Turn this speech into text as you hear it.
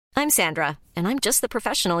I'm Sandra, and I'm just the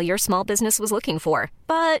professional your small business was looking for.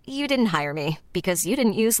 But you didn't hire me because you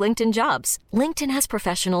didn't use LinkedIn Jobs. LinkedIn has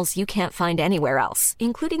professionals you can't find anywhere else,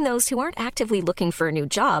 including those who aren't actively looking for a new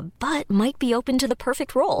job, but might be open to the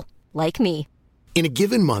perfect role, like me. In a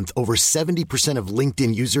given month, over 70% of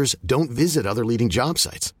LinkedIn users don't visit other leading job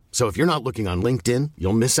sites. So if you're not looking on LinkedIn,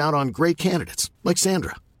 you'll miss out on great candidates like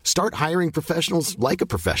Sandra. Start hiring professionals like a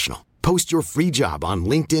professional. Post your free job on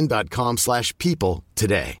linkedin.com/people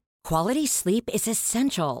today. Quality sleep is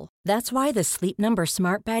essential. That's why the Sleep Number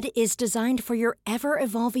Smart Bed is designed for your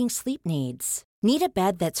ever-evolving sleep needs. Need a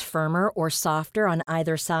bed that's firmer or softer on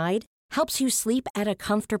either side? Helps you sleep at a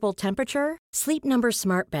comfortable temperature? Sleep Number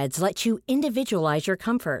Smart Beds let you individualize your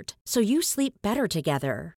comfort, so you sleep better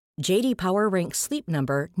together. J.D. Power ranks Sleep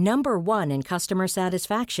Number number 1 in customer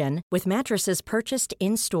satisfaction with mattresses purchased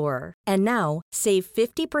in-store. And now, save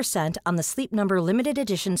 50% on the Sleep Number Limited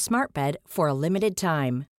Edition Smart Bed for a limited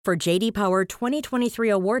time. For J.D. Power 2023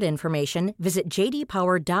 award information, visit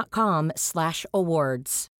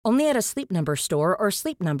jdpower.com/awards. Only at a Sleep Number store or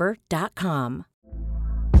sleepnumber.com.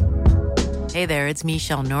 Hey there, it's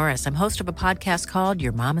Michelle Norris. I'm host of a podcast called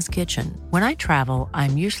Your Mama's Kitchen. When I travel,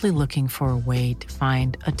 I'm usually looking for a way to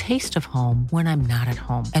find a taste of home when I'm not at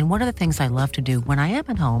home. And one of the things I love to do when I am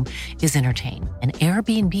at home is entertain. And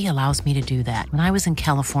Airbnb allows me to do that. When I was in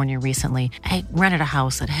California recently, I rented a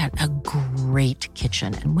house that had a great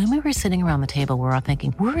kitchen. And when we were sitting around the table, we were all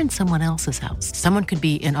thinking, we're in someone else's house. Someone could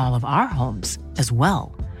be in all of our homes as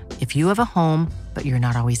well. If you have a home, but you're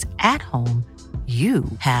not always at home, you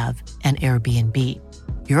have an Airbnb.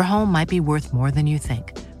 Your home might be worth more than you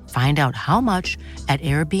think. Find out how much at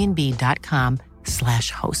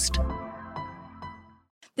airbnb.com/host.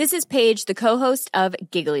 This is Paige, the co-host of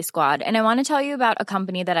Giggly Squad, and I want to tell you about a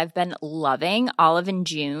company that I've been loving, Olive &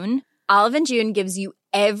 June. Olive & June gives you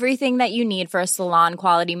everything that you need for a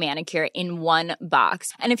salon-quality manicure in one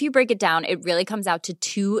box. And if you break it down, it really comes out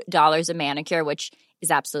to $2 a manicure, which is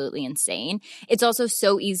absolutely insane. It's also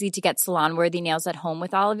so easy to get salon-worthy nails at home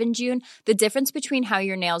with Olive & June. The difference between how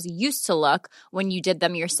your nails used to look when you did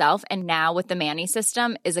them yourself and now with the Mani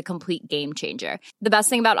system is a complete game changer. The best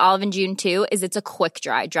thing about Olive & June, too, is it's a quick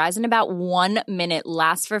dry. Dries in about 1 minute,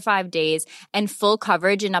 lasts for 5 days, and full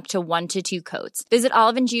coverage in up to 1 to 2 coats. Visit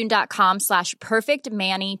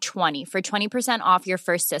oliveandjune.com/perfectmani20 for 20% off your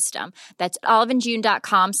first system. That's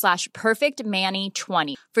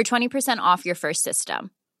oliveandjune.com/perfectmani20 for 20% off your first system.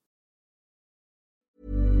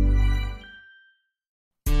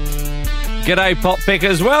 G'day, pop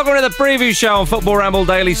pickers. Welcome to the preview show on Football Ramble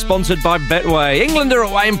Daily, sponsored by Betway. England are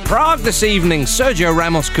away in Prague this evening. Sergio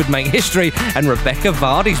Ramos could make history, and Rebecca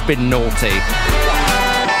Vardy's been naughty.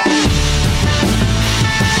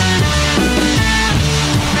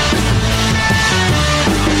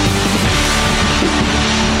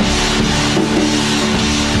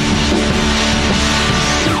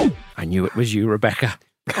 I knew it was you, Rebecca.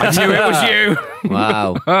 I knew it was you.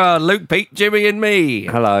 Wow. Luke, Pete, Jimmy and me.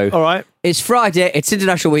 Hello. All right. It's Friday, it's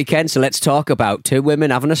International Weekend, so let's talk about two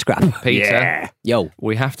women having a scrap. Peter, Yeah. Yo,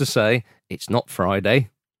 we have to say it's not Friday.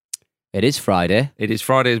 it is Friday. It is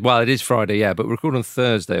Friday. Well, it is Friday, yeah, but we're recording on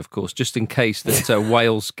Thursday, of course, just in case that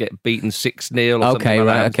Wales get beaten 6-0 or something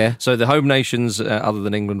like that. Okay. So the home nations, other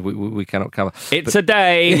than England, we cannot cover. It's a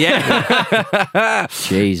day. Yeah.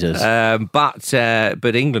 Jesus.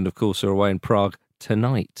 But England, of course, are away in Prague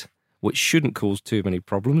tonight, which shouldn't cause too many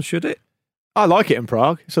problems, should it? I like it in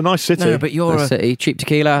Prague. It's a nice city. No, but you're That's it. Cheap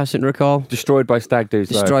tequila, I seem to recall. Destroyed by stag doos,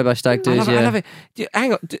 though. Destroyed by stag doos, I yeah. love it.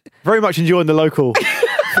 Hang on. Very much enjoying the local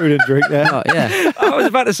food and drink there. Oh, yeah. I was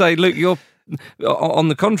about to say, Luke, you're, on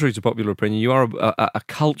the contrary to popular opinion, you are a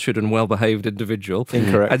cultured and well-behaved individual.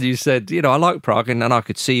 Incorrect. And you said, I like Prague, and I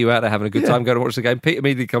could see you out there having a good time going to watch the game. Pete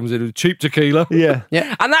immediately comes in with cheap tequila. Yeah.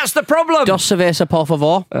 Yeah. And that's the problem. Dos cerveza, por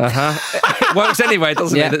favor. It works anyway,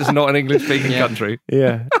 doesn't Yeah. it? It's not an English-speaking country.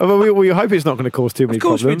 Yeah. Well, we hope it's not going to cause too many Of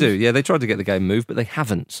course problems. we do. Yeah, they tried to get the game moved, but they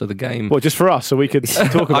haven't. So the game... Well, just for us, so we could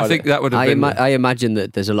talk about I think it. that would have been... I imagine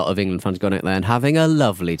that there's a lot of England fans going out there and having a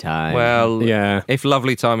lovely time. Well, Yeah. if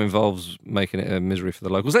lovely time involves making it a misery for the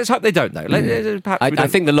locals, let's hope they don't, though. Perhaps we I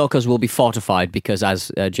don't. think the locals will be fortified because,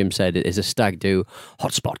 as Jim said, it is a stag do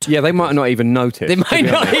hotspot. Yeah, they might not even notice. They might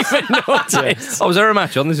not even notice. Oh, was there a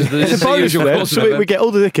match on? This is It's a the bonus usual there, course so of we get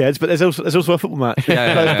all the dickheads, but there's also a football match.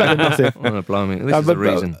 Yeah, That's better than nothing. Oh, blimey. This is the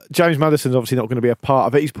reason. James Maddison's obviously not going to be a part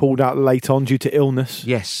of it. He's pulled out late on due to illness.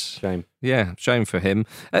 Yes. Shame. Yeah, shame for him.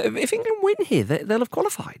 If England win here, they'll have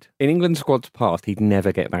qualified. In England's squad's past, he'd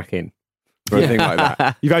never get back in for a thing like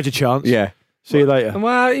that. You've had your chance. Yeah. See you later.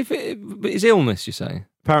 Well, but his illness, you say?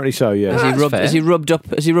 Apparently so, yeah. That's fair. Has he rubbed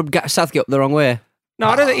Southgate up the wrong way? No,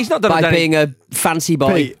 I don't think he's not done by a Danny. being a fancy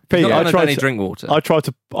boy. Pete, He's not I done a tried Danny to Drinkwater. I tried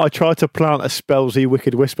to plant a Spelsy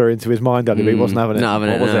wicked whisper into his mind, Danny, but he wasn't having it. Not having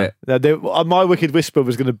it, What was no. it? My wicked whisper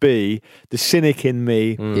was going to be the cynic in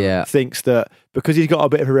me Yeah. thinks that because he's got a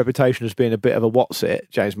bit of a reputation as being a bit of a what's it,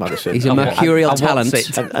 James Maddison. He's a mercurial talent.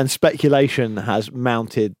 and speculation has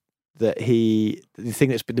mounted that the thing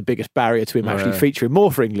that's been the biggest barrier to him actually featuring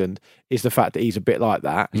more for England is the fact that he's a bit like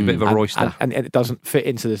that. He's a bit of a roister. And it doesn't fit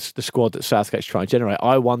into the squad that Southgate's trying to generate.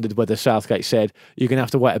 I wondered whether Southgate said, you're going to have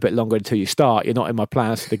to wait a bit longer until you start. You're not in my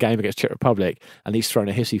plans for the game against Czech Republic. And he's thrown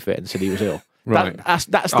a hissy fit and said he was ill. Right. That's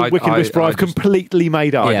the wicked whisper I've completely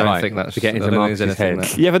made up. I don't right. think that's Getting I into don't think there's Marcus's anything head.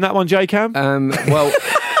 there. You having that one, J Cam? Well,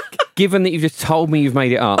 given that you've just told me you've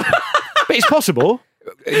made it up, But it's possible.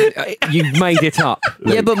 you've made it up.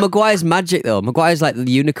 Yeah, but Maguire's magic though. Maguire's like the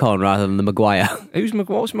unicorn rather than the Maguire. What's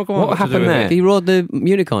Maguire? What happened there? He rode the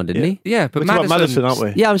unicorn, didn't he? Yeah, but We're talking about Maddison, Maddison,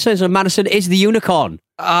 aren't we? Yeah, I'm saying so. Madison is the unicorn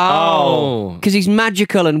Oh. because he's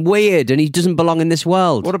magical and weird, and he doesn't belong in this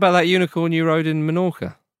world. What about that unicorn you rode in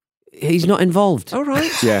Menorca? He's not involved. Oh, right.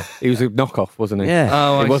 Yeah, he was a knockoff, wasn't he? Yeah.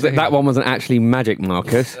 Oh, It wasn't, see. that one wasn't actually magic,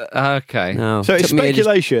 Marcus. Okay. No. So it's Took me ages-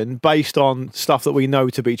 speculation based on stuff that we know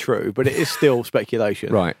to be true, but it is still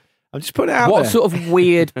speculation. Right. I'm just putting it out What there. sort of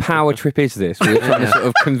weird power trip is this? We're trying to sort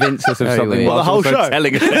of convince us of Very something weird. Well, the whilst whole also show.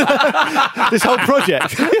 telling us. This whole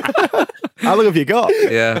project. How long have you got?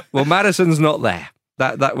 Yeah. Well, Madison's not there.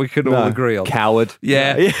 That we can all No. agree on. Coward.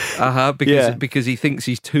 Yeah. Yeah. Because he thinks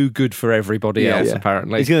he's too good for everybody else, Yeah.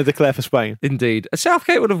 apparently. He's going to declare for Spain. Indeed.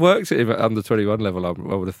 Southgate would have worked at him at under 21 level, I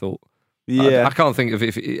would have thought. Yeah. I can't think of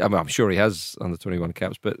if I'm sure he has under 21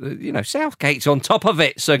 caps, but Southgate's on top of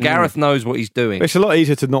it, so Gareth knows what he's doing. It's a lot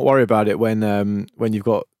easier to not worry about it when you've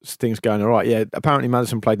got things going all right. Yeah, apparently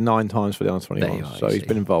Maddison played 9 times for the under There you 21, are, so you he's see.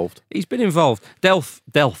 been involved. He's been involved.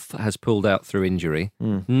 Delph has pulled out through injury.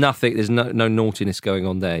 Nothing. There's no naughtiness going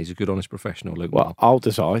on there. He's a good, honest professional, Luke. Well, I'll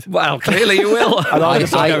decide. Well, clearly you will. I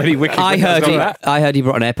heard he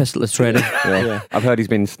brought an air pistol to training. Yeah. I've heard he's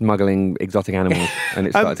been smuggling exotic animals and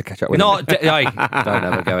it's started to catch up with him. Hey, don't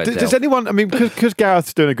ever go at Does Delph. anyone? I mean, because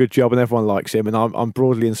Gareth's doing a good job and everyone likes him, and I'm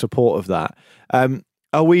broadly in support of that.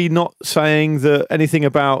 Are we not saying that anything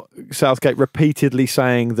about Southgate repeatedly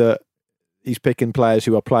saying that he's picking players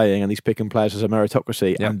who are playing and he's picking players as a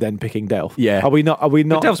meritocracy Yeah. and then picking Delph? Yeah. Are we not?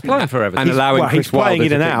 But Delph's playing for everything. And allowing he's Chris playing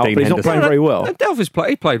Wilder in and to pick out, Dean but he's not Henderson. playing very well. Delph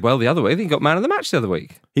he played well the other week. I think he got man of the match the other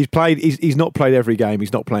week. He's played. He's not played every game.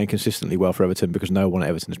 He's not playing consistently well for Everton because no one at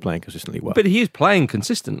Everton is playing consistently well. But he is playing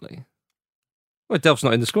consistently. Well, Delph's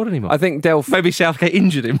not in the squad anymore. I think Delph Maybe Southgate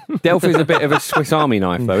injured him. Delph is a bit of a Swiss Army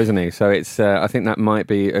knife, though, isn't he? So it's. I think that might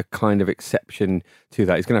be a kind of exception to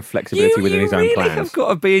that. He's going to have flexibility within his own really plans. have got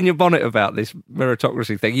to be in your bonnet about this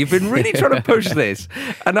meritocracy thing. You've been really trying to push this,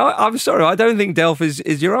 and I'm sorry, I don't think Delph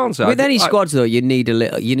is your answer. With any I- squads, though, you need a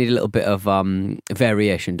little bit of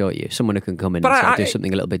variation, don't you? Someone who can come in But and sort of I- do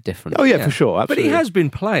something a little bit different. oh yeah, for sure. But Absolutely. he has been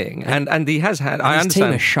playing, and he has had. I His team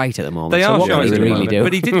understand are shite at the moment. they so are what can shite he at the really moment. do?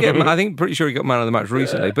 But he did get. I think pretty sure he got man of the match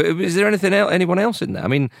recently. But is there anyone else in there? I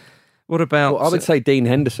mean, what about? Well, I would say Dean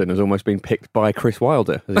Henderson has almost been picked by Chris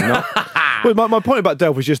Wilder, has he not? Well, my point about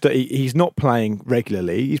Delph was just that he's not playing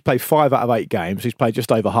regularly. He's played 5 out of 8 games. He's played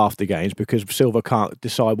just over half the games because Silva can't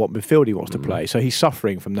decide what midfield he wants to play. So he's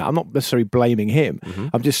suffering from that. I'm not necessarily blaming him.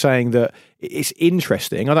 I'm just saying that it's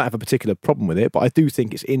interesting. I don't have a particular problem with it, but I do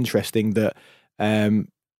think it's interesting that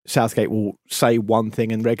Southgate will say one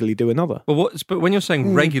thing and regularly do another. But when you're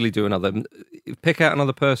saying regularly do another, pick out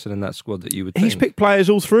another person in that squad that you would. He's think. picked players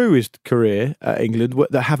all through his career at England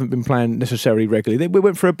that haven't been playing necessarily regularly. We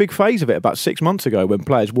went through a big phase of it about 6 months ago when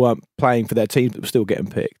players weren't playing for their teams but were still getting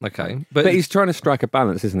picked. Okay, But he's trying to strike a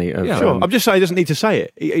balance, isn't he? of, Yeah. Sure. I'm just saying he doesn't need to say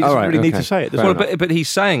it. He doesn't really need to say it. does Well, he? but he's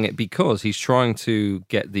saying it because he's trying to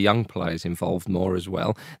get the young players involved more as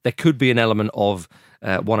well. There could be an element of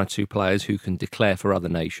 1 or 2 players who can declare for other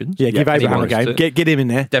nations. Yeah, give if he Abraham a wants game. to. Get him in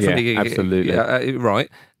there. Definitely, Yeah, absolutely. Right.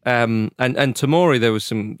 And Tomori, there was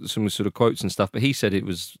some sort of quotes and stuff, but he said it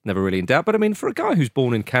was never really in doubt. But I mean, for a guy who's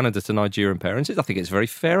born in Canada to Nigerian parents, I think it's very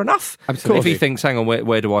fair enough. Absolutely. If he thinks, hang on,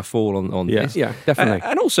 where do I fall on this? Yeah, definitely.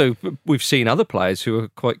 And also, we've seen other players who are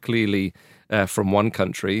quite clearly from one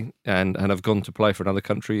country and have gone to play for another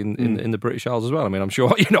country in the British Isles as well. I mean, I'm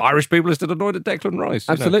sure Irish people are still annoyed at Declan Rice.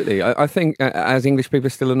 you know. Absolutely. I think as English people are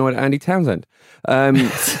still annoyed at Andy Townsend.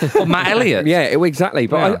 Or Matt Elliott. Yeah, exactly.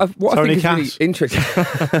 But Yeah. what I Tony think is really Cass.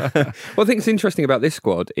 interesting. What I think is interesting about this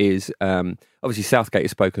squad is obviously Southgate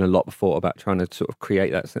has spoken a lot before about trying to sort of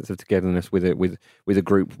create that sense of togetherness with a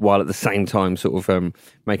group, while at the same time sort of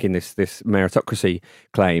making this meritocracy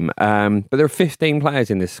claim. But there are 15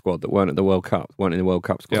 players in this squad that weren't in the World Cup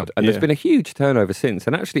squad, and there's been a huge turnover since.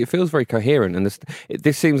 And actually, it feels very coherent. And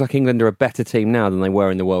this seems like England are a better team now than they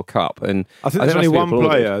were in the World Cup. And I think there's only one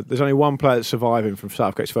player. There's only one player that's surviving from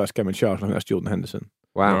Southgate's first game in charge. I think that's Jordan Henderson.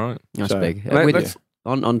 Wow, right. That's big.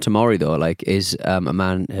 On Tomori though, like is a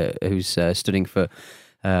man who's studying for,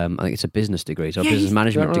 I think it's a business degree, so a business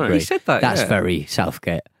management degree. He said that. That's very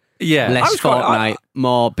Southgate. Yeah, less fortnight,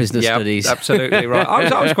 more business studies. Absolutely right.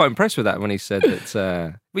 I was quite impressed with that when he said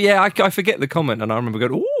that. But yeah, I forget the comment, and I remember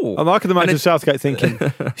going, "Oh!" And I can imagine Southgate thinking,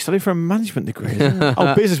 "He's studying for a management degree."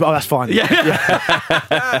 Oh, business. Oh, that's fine.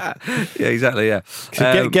 Yeah, exactly. Yeah.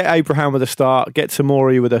 So get Abraham with a start. Get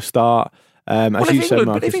Tomori with a start. As you said,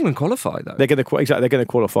 Marcus, but if England qualify though, they're going to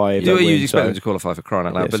qualify. If you win, expect them to qualify for crying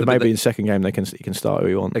out loud. Yeah, so maybe in second game he can start who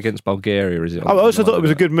he wants against Bulgaria. Is it? I also thought it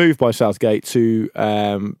was a good move by Southgate to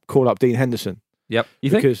call up Dean Henderson. Yep. You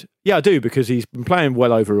think? Yeah, I do, because he's been playing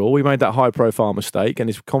well overall. He made that high-profile mistake, and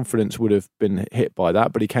his confidence would have been hit by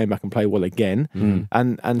that, but he came back and played well again.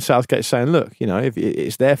 And Southgate's saying, look, if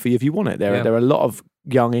it's there for you if you want it. There are a lot of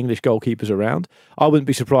young English goalkeepers around. I wouldn't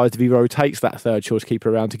be surprised if he rotates that third choice keeper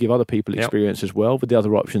around to give other people experience as well with the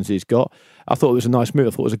other options he's got. I thought it was a nice move. I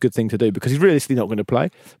thought it was a good thing to do, because he's realistically not going to play,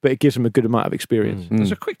 but it gives him a good amount of experience.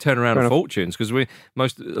 There's a quick turnaround of fortunes, because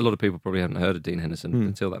a lot of people probably haven't heard of Dean Henderson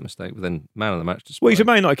until that mistake, but then man of the match display. Well, he's a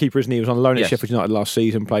Man United keeper, isn't he? He was on loan at Sheffield United last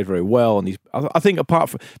season, played very well, and I think apart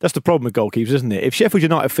from that's the problem with goalkeepers, isn't it? If Sheffield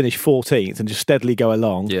United finish 14th and just steadily go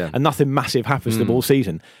along, and nothing massive happens to them all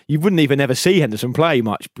season, you wouldn't even ever see Henderson play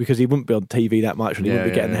much, because he wouldn't be on TV that much, and he wouldn't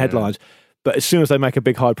be getting the headlines. But as soon as they make a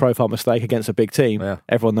big high-profile mistake against a big team,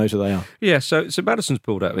 everyone knows who they are. Yeah, so Maddison's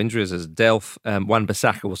pulled out of injuries as Delph.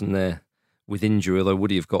 Wan-Bissaka wasn't there with injury, although would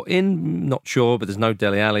he have got in? Not sure, but there's no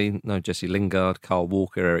Dele Alli, no Jesse Lingard, Carl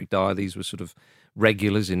Walker, Eric Dyer. These were sort of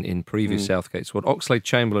regulars in previous Southgate squad.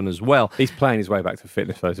 Oxlade-Chamberlain as well. He's playing his way back to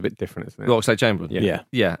fitness, so it's a bit different, isn't it? Well, Oxlade-Chamberlain?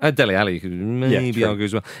 Yeah. Dele Alli, you could maybe argue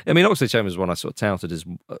as well. I mean, Oxlade-Chamberlain is one I sort of touted as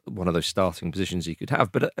one of those starting positions he could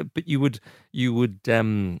have, but you would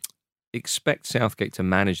expect Southgate to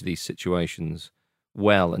manage these situations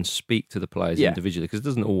well and speak to the players individually, because it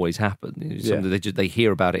doesn't always happen. They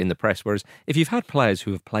hear about it in the press, whereas if you've had players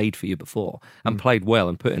who have played for you before and played well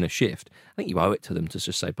and put in a shift, I think you owe it to them to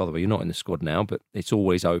just say, by the way, you're not in the squad now, but it's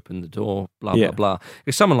always open the door, blah, blah, blah.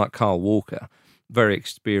 Because someone like Carl Walker, very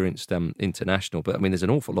experienced international, but I mean, there's an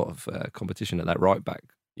awful lot of competition at that right back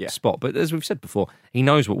spot. But as we've said before, he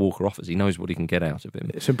knows what Walker offers. He knows what he can get out of him.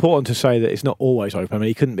 It's important to say that it's not always open. I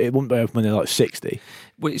mean, it wouldn't be open when they're like 60.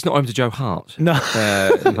 Well, it's not open to Joe Hart. No.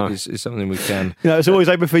 It's something we can... it's always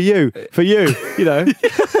open for you. What are you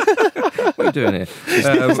doing here?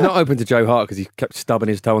 It's not open to Joe Hart because he kept stubbing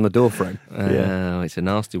his toe on the door frame. It's a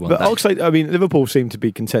nasty one. But Liverpool seem to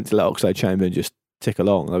be content to let Oxlade-Chamberlain just tick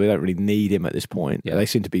along. They don't really need him at this point. They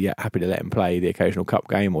seem to be happy to let him play the occasional cup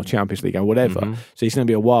game or Champions League game, whatever. So it's going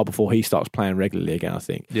to be a while before he starts playing regularly again, I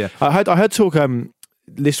think. Yeah. I heard talk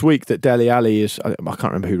this week that Dele Alli is, I can't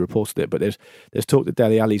remember who reported it, but there's talk that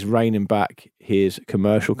Dele Alli's reining back his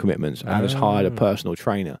commercial commitments and has hired a personal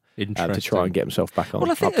trainer to try and get himself back up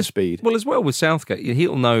to speed. Well, as well with Southgate,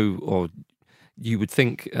 he'll know, or you would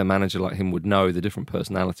think a manager like him would know the different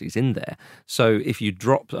personalities in there. So if you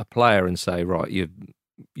drop a player and say, right, you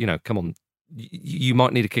come on, you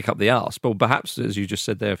might need to kick up the arse. But perhaps, as you just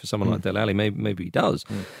said there, for someone like Dele Alli, maybe he does.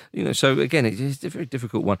 So again, it's a very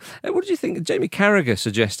difficult one. What did you think? Jamie Carragher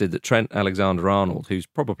suggested that Trent Alexander-Arnold, who's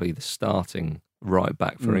probably the starting right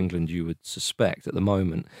back for England, you would suspect at the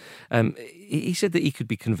moment, he said that he could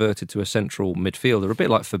be converted to a central midfielder, a bit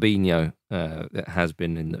like Fabinho has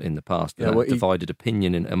been in the past. Divided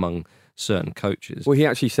opinion among certain coaches. Well, he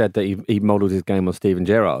actually said that he modelled his game on Steven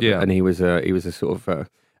Gerrard, and he was a sort of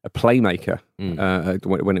a playmaker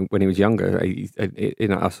when he was younger.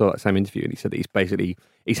 I saw that same interview, and he said that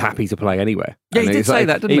he's happy to play anywhere. Yeah, he did say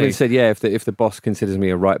that, didn't he? He said, if the boss considers me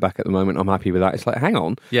a right back at the moment, I'm happy with that. It's like, hang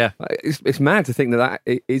on, it's mad to think that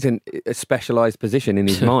isn't a specialised position in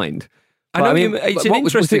his mind. I mean, it's an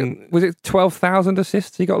interesting. Was it 12,000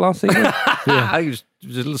 assists he got last season? It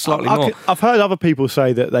was slightly more. I've heard other people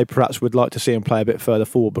say that they perhaps would like to see him play a bit further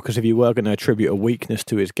forward, because if you were going to attribute a weakness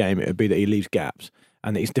to his game, it would be that he leaves gaps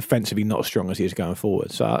and that he's defensively not as strong as he is going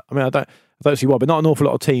forward. So I mean, I don't see why, but not an awful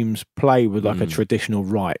lot of teams play with like a traditional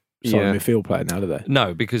right side midfield player now, do they?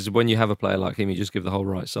 No, because when you have a player like him, you just give the whole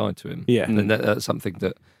right side to him. Yeah, and that's something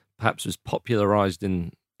that perhaps was popularised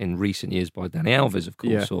in recent years by Dani Alves, of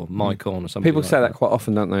course, or Mike Horn or something. People say that quite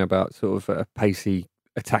often, don't they, about sort of a pacey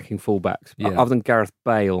attacking fullbacks. Yeah. Other than Gareth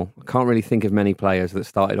Bale, I can't really think of many players that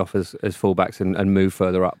started off as fullbacks and moved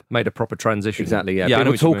further up. Made a proper transition. Exactly, yeah. I know People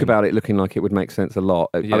what you talk mean. about it looking like it would make sense a lot.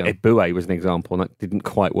 Yeah. Eboué was an example, and that didn't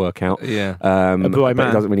quite work out. Yeah. Eboué but man.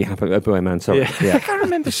 it doesn't really happen. Eboué man, sorry. Yeah. Yeah. I think I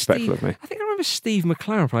remember Disrespectful of me. Steve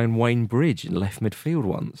McLaren playing Wayne Bridge in left midfield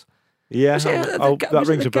once. Yeah, Was it that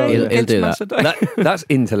rings a bell. game He'll against do that. Macedonia? That's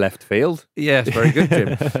into left field. Yes, very good,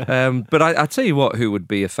 Jim. But I tell you what, who would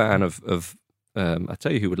be a fan of I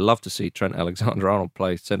tell you who would love to see Trent Alexander-Arnold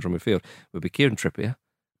play central midfield would be Kieran Trippier,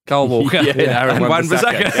 Carl Walker, Yeah, and Wan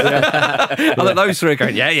Wan-Bissaka. Bissaka. I think those three are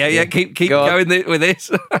going, keep Go on. going with this.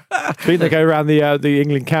 I think they go around the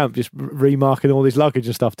England camp just remarking all his luggage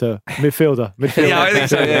and stuff to midfielder. Yeah, I think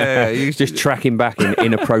so. Yeah. You Just tracking back in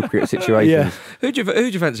inappropriate situations. Yeah. Who'd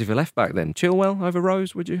you fancy for left back then? Chilwell over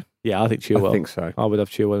Rose? Would you? Yeah, I think Chilwell. I think so. I would have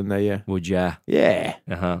Chilwell in there. Yeah. Would ya? Yeah.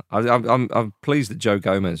 I'm pleased that Joe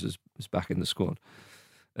Gomez is back in the squad.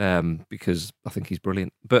 Because I think he's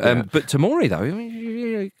brilliant. But Tomori though, I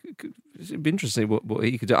mean, it'd be interesting what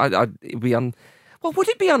he could do. Would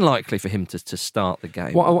it be unlikely for him to start the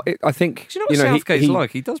game? Well, I think 'Cause you know what Southgate's he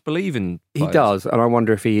like. He does believe in He players. does, and I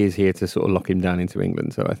wonder if he is here to sort of lock him down into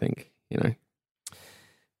England. So I think,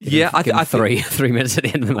 Yeah, I Give him think 3 minutes at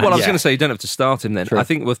the end of the match. Well, I was going to say you don't have to start him then. True. I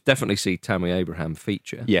think we'll definitely see Tammy Abraham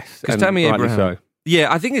feature. yes, because and Tammy rightly Abraham. so.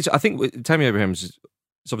 Yeah, I think Tammy Abraham's.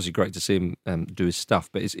 It's obviously great to see him do his stuff,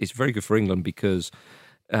 but it's very good for England because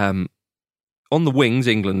on the wings,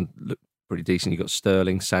 England look pretty decent. You've got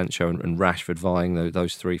Sterling, Sancho, and Rashford vying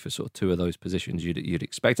those three for sort of two of those positions you'd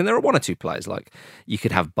expect. And there are one or two players like you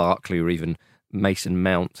could have Barkley or even Mason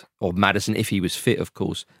Mount or Maddison, if he was fit, of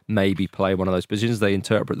course, maybe play one of those positions. They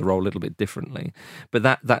interpret the role a little bit differently. But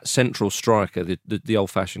that central striker, the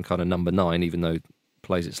old-fashioned kind of number 9, even though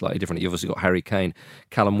plays it slightly differently. You've obviously got Harry Kane,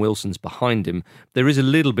 Callum Wilson's behind him. There is a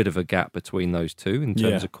little bit of a gap between those two in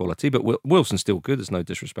terms of quality, but Wilson's still good. There's no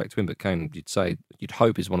disrespect to him, but Kane, you'd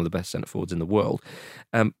hope, is one of the best centre forwards in the world.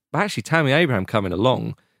 But actually, Tammy Abraham coming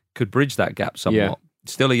along could bridge that gap somewhat. Yeah.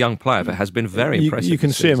 Still a young player, but has been very impressive. You can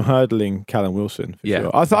this see him season. hurdling Callum Wilson. For Yeah.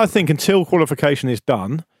 sure. I think until qualification is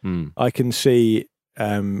done, Mm. I can see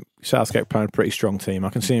Southgate playing a pretty strong team. I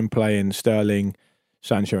can see him playing Sterling,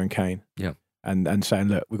 Sancho, and Kane. Yeah. And saying,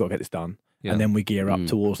 look, we've got to get this done. Yeah. And then we gear up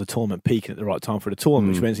towards the tournament, peaking at the right time for the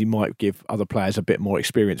tournament, which means he might give other players a bit more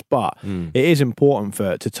experience. But it is important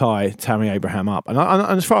to tie Tammy Abraham up. And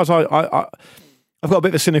as far as I've got a bit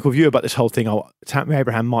of a cynical view about this whole thing. Tammy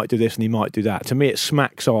Abraham might do this and he might do that. To me, it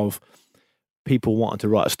smacks of people wanting to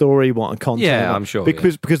write a story, wanting content. Yeah, I'm sure.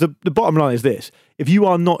 Because the bottom line is this: if you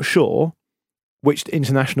are not sure which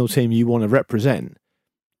international team you want to represent,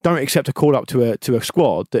 don't accept a call up to a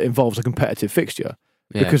squad that involves a competitive fixture.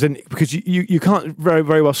 Yeah. Because you can't very,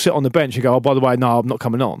 very well sit on the bench and go, oh, by the way, no, I'm not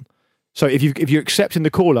coming on. So if you're accepting the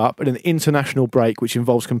call up at an international break which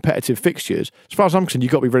involves competitive fixtures, as far as I'm concerned,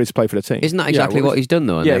 you've got to be ready to play for the team. Isn't that exactly what he's done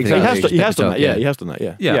though? Yeah, I think exactly. He has he's done stepped that. up, Yeah, he has done that.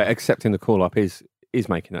 Yeah. Yeah. Accepting the call up is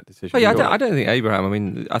making that decision. Oh, yeah, You're I right. don't think Abraham. I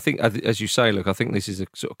mean, I think, as you say, look, I think this is a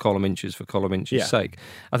sort of column inches for column inches' sake.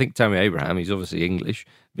 I think Tammy Abraham, he's obviously English,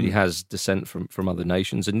 but he has descent from other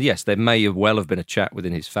nations. And yes, there may well have been a chat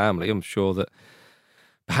within his family. I'm sure that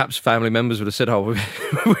perhaps family members would have said, "Oh,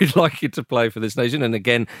 we'd like you to play for this nation." And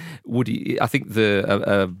again, would he? I think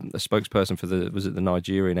a spokesperson for the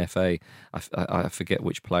Nigerian FA, I forget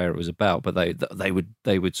which player it was about, but they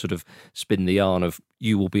would sort of spin the yarn of,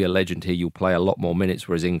 you will be a legend here, you'll play a lot more minutes,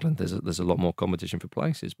 whereas England there's a lot more competition for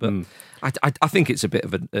places. But I think it's a bit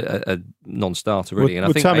of a non-starter really. And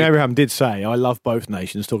I think Tammy Abraham did say, "I love both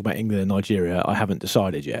nations." Talking about England and Nigeria, I haven't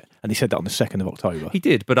decided yet, and he said that on the 2nd of October. he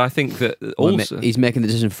did, but I think that also he's making the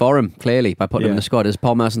decision for him, clearly, by putting him in the squad. As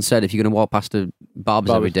Paul Merson said, if you're going to walk past the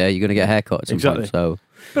barbers every day, you're going to get a haircut at some Exactly. point. So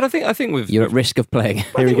But I think with you're at risk of playing. I Here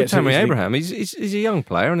he think with gets Tammy his- Abraham, he's a young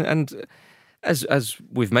player, and as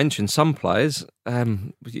we've mentioned, some players,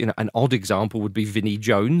 an odd example would be Vinnie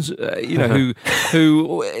Jones,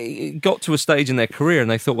 who got to a stage in their career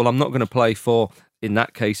and they thought, well, I'm not going to play for, in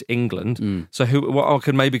that case, England. So I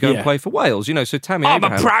could maybe go and play for Wales. So Tammy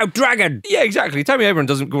Abraham. I'm a proud dragon. Yeah, exactly. Tammy Abraham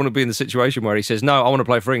doesn't want to be in the situation where he says, no, I want to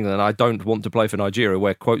play for England and I don't want to play for Nigeria,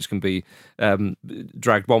 where quotes can be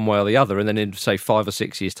dragged one way or the other. And then in, say, 5 or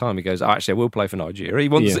 6 years' time, he goes, actually, I will play for Nigeria.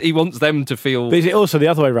 He wants them to feel... But is it also the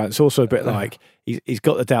other way around? It's also a bit like he's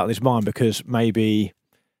got the doubt in his mind because maybe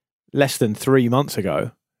less than 3 months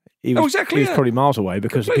ago, he was, exactly, he was yeah. probably miles away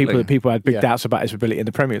because Completely. people had big doubts about his ability in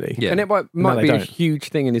the Premier League. Yeah. And it might No, they be a don't. huge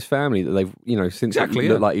thing in his family that they've, since Exactly, it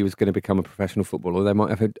looked yeah. like he was going to become a professional footballer, they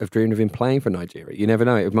might have dreamed of him playing for Nigeria. You never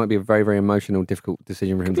know. It might be a very, very emotional, difficult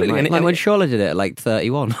decision for him to Completely. make. Like when Shola did it at like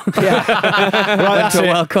 31. Right, that's to a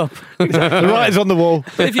it. World Cup. The writing's on the wall.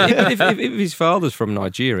 But if his father's from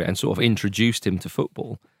Nigeria and sort of introduced him to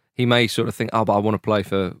football, he may sort of think, but I want to play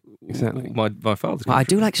for my father's country. I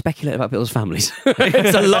do like speculating about people's families.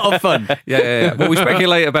 It's a lot of fun. Yeah. Well, we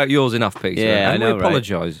speculate about yours enough, Peter. Yeah, and I know, we right?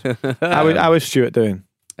 apologise. How is Stuart doing?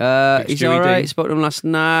 He's Stewie all right. D. Spoke to him last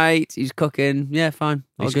night. He's cooking. Yeah, fine.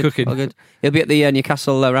 All He's good. cooking. All good. He'll be at the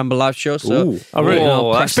Newcastle Ramble Live show. So Oh, really?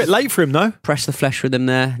 Oh, It's a bit late for him, though, press the flesh with him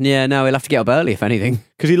there. Yeah, no, he'll have to get up early if anything.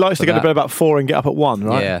 because he likes to For go to that. bed about 4 and get up at 1,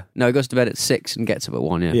 right? Yeah. No, he goes to bed at 6 and gets up at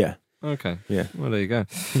 1. Yeah. Yeah. Okay. Yeah. Well, there you go.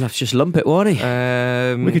 He'll have to just lump it, won't he?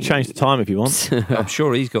 We could change the time if you want. I'm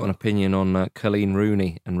sure he's got an opinion on Colleen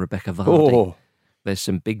Rooney and Rebecca Vardy. Oh, There's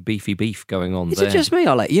some big beefy beef going on Is there. it just me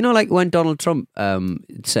or like when Donald Trump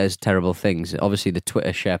says terrible things? Obviously, the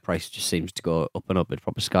Twitter share price just seems to go up and up. It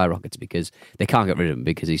proper skyrockets because they can't get rid of him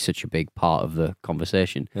because he's such a big part of the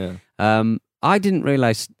conversation. Yeah. I didn't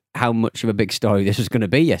realise how much of a big story this was going to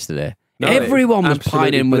be yesterday. No, Everyone it was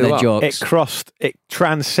absolutely pining with blew their up. jokes. It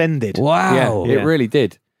transcended. Wow. yeah, it really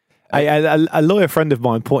did. A lawyer friend of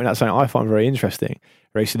mine pointed out something I find very interesting.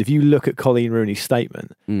 Where he said, if you look at Colleen Rooney's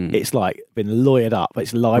statement, it's like been lawyered up.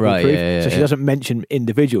 It's libel Right, proof. yeah, so she yeah. doesn't mention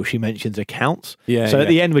individuals. She mentions accounts. Yeah, So at yeah.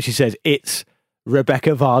 the end, when she says it's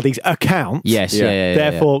Rebecca Vardy's account. Yes, Yeah. yeah.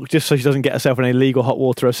 Therefore, just so she doesn't get herself in any legal hot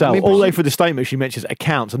water herself. All the way through the statement, she mentions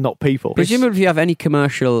accounts and not people. Presumably, if you have any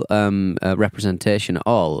commercial representation at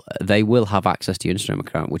all, they will have access to your Instagram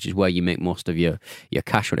account, which is where you make most of your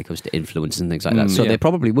cash when it comes to influence and things like that. So yeah. they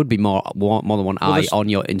probably would be more than one eye on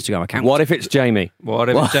your Instagram account. What if it's Jamie?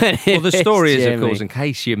 Whatever. What Well, the story is, of Jamie? course, in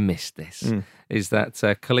case you missed this, is that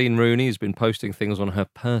Colleen Rooney has been posting things on her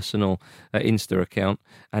personal Insta account,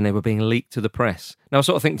 and they were being leaked to the press. Now, I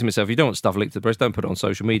sort of think to myself, if you don't want stuff leaked to the press, don't put it on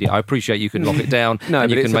social media. I appreciate you can lock it down. No, and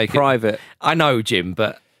but you it's can make private. it I know, Jim,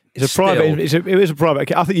 but It's a still, private. It is a private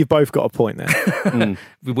account. I think you've both got a point there.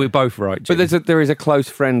 We're both right, Jim. But there is a close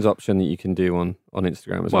friends option that you can do on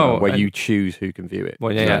Instagram as well, where and- you choose who can view it.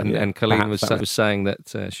 Well, yeah, and Colleen Perhaps that was saying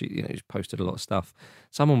that she posted a lot of stuff.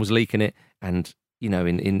 Someone was leaking it, and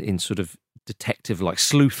in sort of detective like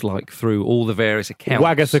sleuth like through all the various accounts.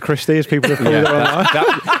 Wagatha Christie, as people have called it online.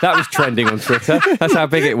 that was trending on Twitter. That's how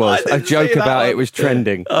big it was. A joke about it was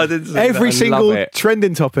trending. I didn't see Every I single love it.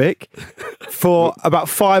 trending topic for about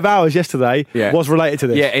 5 hours yesterday Yeah. was related to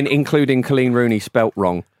this. Yeah, and including Colleen Rooney spelt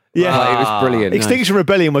wrong. Yeah. Like, it was brilliant. Extinction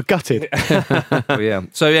Rebellion were gutted. Yeah.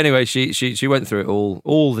 So anyway, she went through it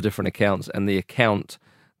all the different accounts, and the account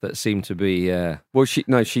that seemed to be Well, she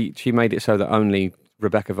made it so that only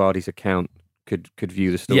Rebecca Vardy's account could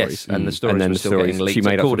view the stories. Yes, and the stories and then were the still stories getting leaked she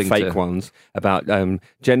made up some according fake to- ones about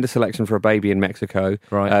gender selection for a baby in Mexico.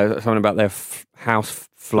 Right. Something about their house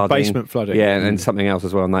flooding, basement flooding. Yeah, and something else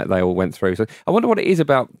as well. And they all went through. So I wonder what it is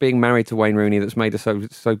about being married to Wayne Rooney that's made her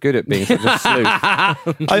so good at being such a sleuth.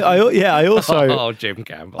 I also Jim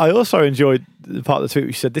Campbell. I also enjoyed the part of the tweet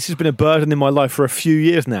where she said, "This has been a burden in my life for a few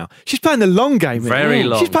years now." She's playing the long game. Very isn't it?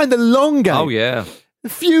 long. She's playing the long game. Oh yeah, A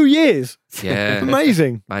few years. yeah.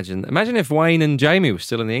 Amazing. Imagine if Wayne and Jamie were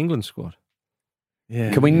still in the England squad.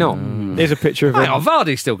 Yeah. Can we not? Here's a picture of him. Hang on,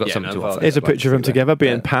 Vardy's still got Yeah, something no, to offer. Here's a picture of them together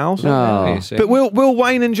being pals. Oh. You see. But will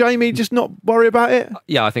Wayne and Jamie just not worry about it?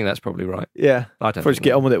 Yeah, I think that's probably right. Yeah. I don't Probably just think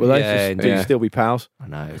get on with it, will they? Yeah, Just yeah. still be pals. I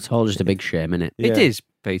know. It's all just a big shame, isn't it? Yeah. It is,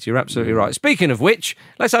 Peter. You're absolutely right. Speaking of which,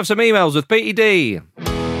 let's have some emails with Petey D. You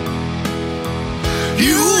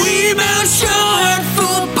email show at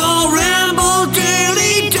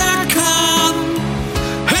footballrambledaily.com.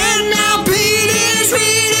 And now Peter's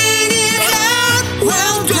reading it out.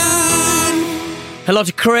 Well done. Hello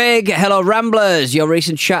to Craig. Hello, Ramblers. Your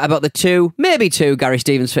recent chat about maybe two, Gary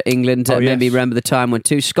Stevens for England. Oh, Maybe yes. remember the time when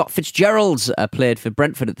two Scott Fitzgeralds played for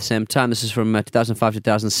Brentford at the same time. This is from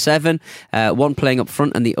 2005-2007. One playing up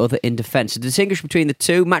front and the other in defence. To distinguish between the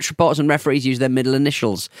two, match reporters and referees use their middle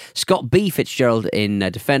initials. Scott B. Fitzgerald in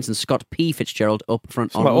defence and Scott P. Fitzgerald up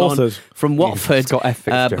front on like loan authors. from Watford Scott F.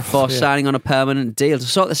 Fitzgerald. before signing on a permanent deal. To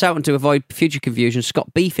sort this out and to avoid future confusion,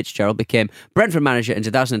 Scott B. Fitzgerald became Brentford manager in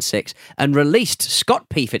 2006 and released Scott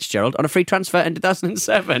P. Fitzgerald on a free transfer in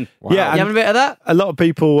 2007. Yeah, You and- having a bit of that? A lot of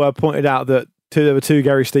people pointed out that there were two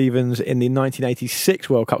Gary Stevens in the 1986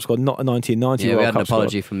 World Cup squad, not a 1990 Yeah, we World had an Cup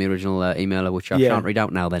apology squad. from the original emailer, which I Yeah. can't read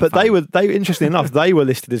out now. Then, But fine. they interestingly enough, they were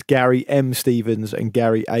listed as Gary M. Stevens and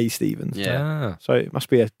Gary A. Stevens. Yeah. So it must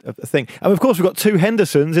be a thing. And of course, we've got two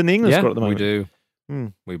Hendersons in the England Yeah, squad at the We moment. do. Hmm.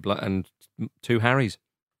 And two Harrys.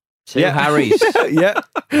 Two Harrys. Yeah.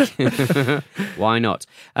 Why not?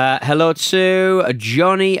 Hello to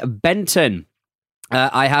Johnny Benton.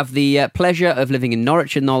 I have the pleasure of living in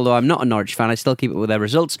Norwich, and although I'm not a Norwich fan, I still keep up with their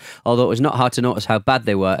results, although it was not hard to notice how bad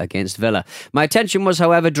they were against Villa. My attention was,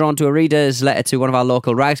 however, drawn to a reader's letter to one of our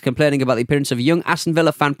local rags complaining about the appearance of young Aston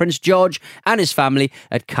Villa fan Prince George and his family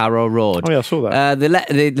at Carrow Road. Oh, yeah, I saw that. The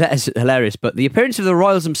letter's hilarious, but the appearance of the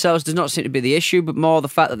Royals themselves does not seem to be the issue, but more the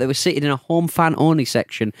fact that they were seated in a home fan-only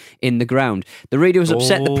section in the ground. The reader was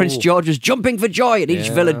upset that Prince George was jumping for joy at each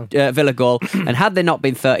Villa goal, and had they not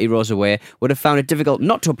been 30 rows away, would have found it difficult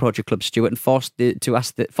not to approach a club steward and forced them to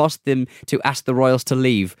ask the Royals to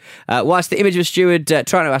leave. Whilst the image of a steward trying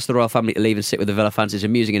to ask the royal family to leave and sit with the Villa fans is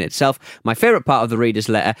amusing in itself, my favourite part of the reader's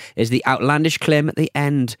letter is the outlandish claim at the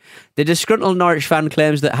end. The disgruntled Norwich fan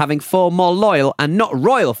claims that having 4 more loyal and not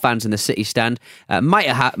royal fans in the City stand might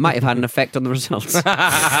have had an effect on the results.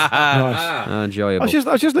 Nice. Enjoyable.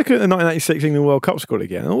 I was just looking at the 1986 England World Cup squad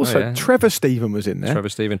again, and also Trevor Stephen was in there. Trevor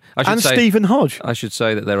Stephen. And Stephen Hodge. I should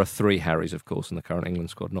say that there are 3 Harrys, of course, in the current England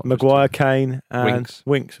squad. Not Maguire, Kane, and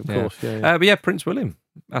Winks, of course. Yeah. But yeah, Prince William,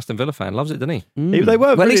 Aston Villa fan, loves it, doesn't he? They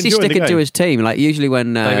were. Well, at least he's enjoying the sticking to game. his team. Like usually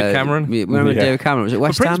when David Cameron. Remember David Cameron? Was it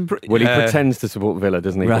West Ham? Well, he pretends to support Villa,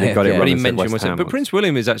 doesn't he? Right, But he got it yeah. wrong When he and said mentioned West was Ham but once. Prince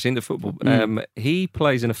William is actually into football. He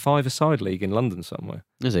plays in a 5-a-side league in London somewhere.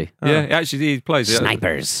 Is he? Yeah, actually, he plays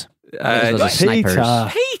Snipers. Uh, Loads of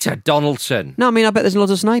snipers. Peter Donaldson. No, I mean, I bet there's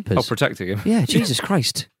loads of snipers. Oh, protecting him. Yeah, Jesus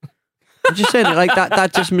Christ. I'm just saying, like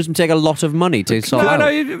that just must take a lot of money to sort out.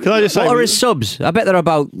 Can I just say, What are his subs? I bet they're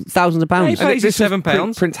about thousands of pounds. He pays his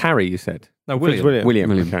 £7. Prince Harry, you said. No, Prince William.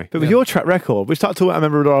 William. Okay. But with your track record, we start talking about a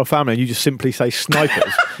member of the royal family, and you just simply say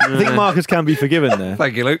snipers. I think markers can be forgiven there.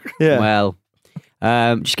 Thank you, Luke. Yeah. Well,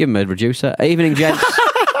 just give him a reducer. Evening, gents.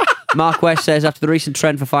 Mark West says, after the recent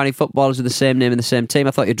trend for finding footballers with the same name in the same team,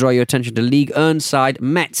 I thought you'd draw your attention to League Earn side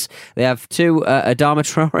Mets. They have 2 Adama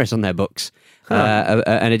Traores on their books.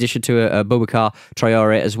 In addition to a Boubacar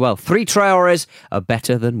Traore as well. 3 Traores are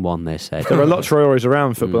better than 1, they said. There are a lot of Traores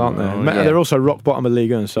around football, aren't there? yeah. They're also rock bottom of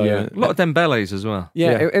Ligue 1, so... Yeah. A lot of Dembeles as well.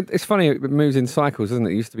 Yeah, it's funny. It moves in cycles, doesn't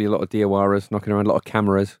it? It used to be a lot of Diawaras knocking around, a lot of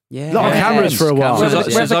cameras. Yeah. A lot of cameras for a while. Where's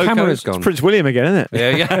Sissoko. the cameras It's gone? Prince William again, isn't it?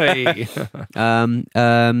 Yeah.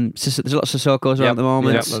 There's lots of Sissokos around at the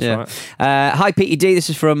moment. Yep, that's right. Hi, Pete D. This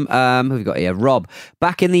is from who we've got here, Rob.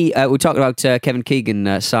 Back in the we talked about Kevin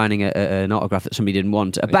Keegan signing an autograph that somebody didn't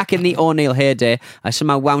want. Back in the O'Neill heyday, I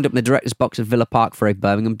somehow wound up in the director's box of Villa Park for a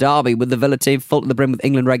Birmingham derby with the Villa team full to the brim with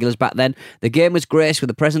England regulars back then. The game was graced with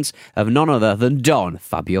the presence of none other than Don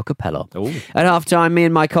Fabio Capello. At half-time, me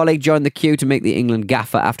and my colleague joined the queue to meet the England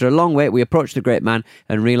gaffer. After a long wait, we approached the great man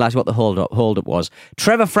and realised what the hold-up was.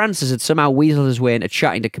 Trevor Francis had somehow weaseled his way into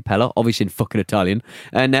chatting to Capello, obviously in fucking Italian,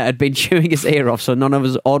 and had been chewing his ear off so none of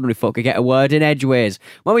us ordinary folk could get a word in edgeways.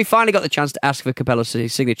 When we finally got the chance to ask for Capello's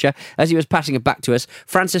signature, as he was passing it back to us,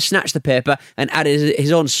 Francis snatched the paper and added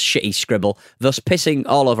his own shitty scribble, thus pissing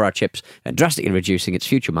all over our chips and drastically reducing its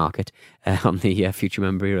future market on the future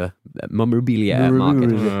memorabilia market.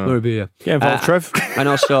 Get involved, Trev. And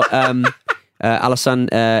also, Alassane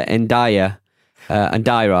Ndiaye,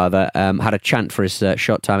 had a chant for his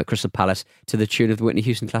short time at Crystal Palace to the tune of the Whitney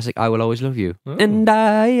Houston classic "I Will Always Love You."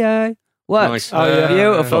 Ndiaye works. Nice. Oh, yeah.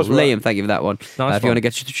 Beautiful. That was Liam, thank you for that one. Nice if you want to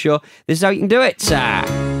get to the show, this is how you can do it.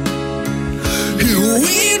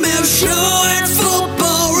 Email show at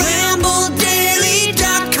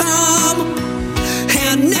footballrambledaily.com.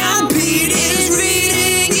 And now Pete is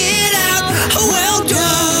reading it out. Well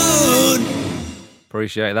done.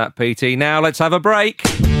 Appreciate that, PT. Now let's have a break.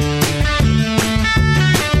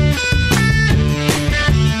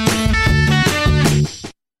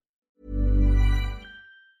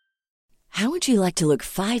 How would you like to look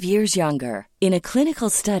 5 years younger? In a clinical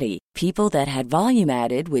study, people that had volume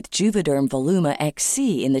added with Juvederm Voluma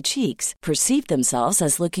XC in the cheeks perceived themselves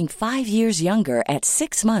as looking 5 years younger at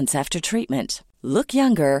 6 months after treatment. Look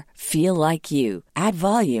younger, feel like you. Add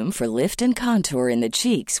volume for lift and contour in the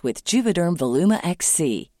cheeks with Juvederm Voluma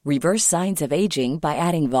XC. Reverse signs of aging by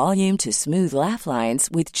adding volume to smooth laugh lines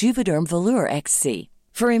with Juvederm Volure XC.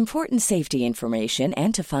 For important safety information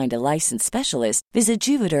and to find a licensed specialist, visit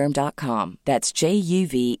Juvederm.com. That's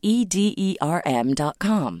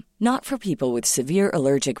JUVEDERM.com. Not for people with severe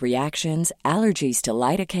allergic reactions, allergies to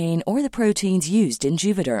lidocaine, or the proteins used in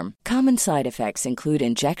Juvederm. Common side effects include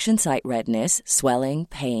injection site redness, swelling,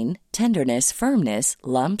 pain, tenderness, firmness,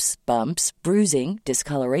 lumps, bumps, bruising,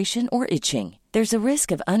 discoloration, or itching. There's a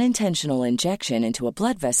risk of unintentional injection into a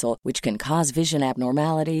blood vessel, which can cause vision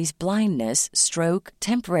abnormalities, blindness, stroke,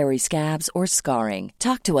 temporary scabs, or scarring.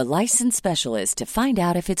 Talk to a licensed specialist to find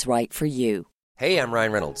out if it's right for you. Hey, I'm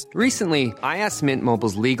Ryan Reynolds. Recently, I asked Mint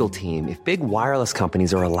Mobile's legal team if big wireless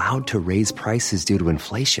companies are allowed to raise prices due to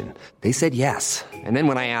inflation. They said yes. And then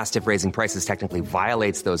when I asked if raising prices technically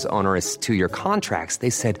violates those onerous 2-year contracts, they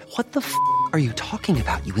said, "What the f*** are you talking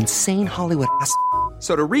about, you insane Hollywood ass?"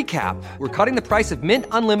 So to recap, we're cutting the price of Mint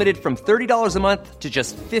Unlimited from $30 a month to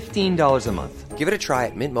just $15 a month. Give it a try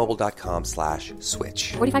at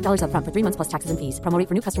mintmobile.com/switch. $45 up front for 3 months plus taxes and fees. Promo rate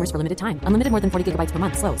for new customers for limited time. Unlimited more than 40 gigabytes per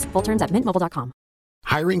month. Slows full terms at mintmobile.com.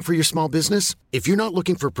 Hiring for your small business? If you're not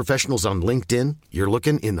looking for professionals on LinkedIn, you're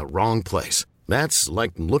looking in the wrong place. That's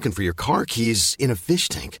like looking for your car keys in a fish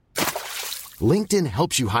tank. LinkedIn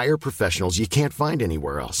helps you hire professionals you can't find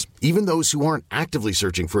anywhere else, even those who aren't actively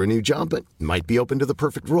searching for a new job but might be open to the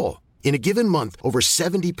perfect role. In a given month, over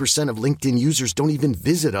 70% of LinkedIn users don't even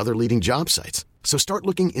visit other leading job sites. So start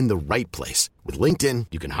looking in the right place. With LinkedIn,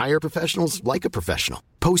 you can hire professionals like a professional.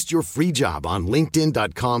 Post your free job on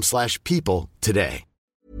linkedin.com/people today.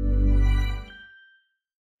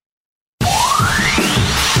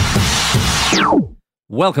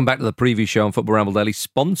 Welcome back to the preview show on Football Ramble Daily,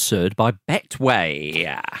 sponsored by Betway.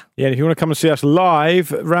 Yeah, and if you want to come and see us live,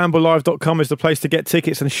 ramblelive.com is the place to get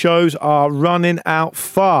tickets, and shows are running out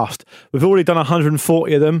fast. We've already done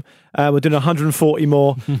 140 of them. We're doing 140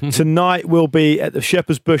 more. Tonight we'll be at the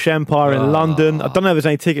Shepherd's Bush Empire in London. I don't know if there's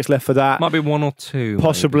any tickets left for that. Might be one or two.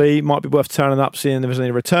 Possibly. Maybe. Might be worth turning up, seeing if there's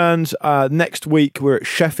any returns. Next week we're at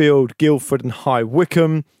Sheffield, Guildford and High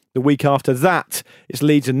Wycombe. The week after that it's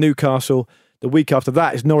Leeds and Newcastle. The week after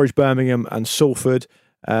that is Norwich, Birmingham and Salford.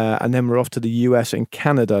 And then we're off to the US and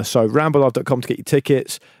Canada. So ramblelive.com to get your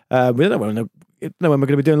tickets. We don't know when we're going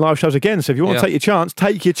to be doing live shows again. So if you want to take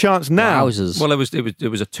your chance now. Wowzers. Well, it was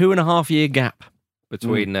a 2.5 year gap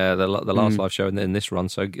between the last live show and then this run.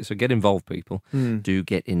 So get involved, people. Do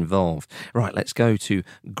get involved. Right, let's go to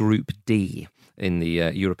Group D in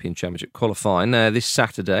the European Championship qualifying. This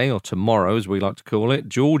Saturday, or tomorrow as we like to call it,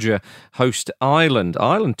 Georgia host Ireland.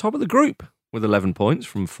 Ireland top of the group with 11 points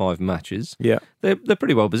from 5 matches. Yeah. They're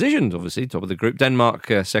pretty well positioned, obviously, top of the group.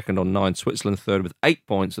 Denmark second on 9, Switzerland third with 8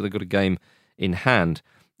 points, so they've got a game in hand.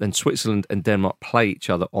 Then Switzerland and Denmark play each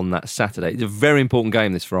other on that Saturday. It's a very important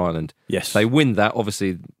game, this, for Ireland. Yes. If they win that,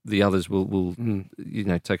 obviously the others will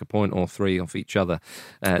take a point or 3 off each other.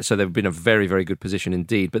 So they've been in a very, very good position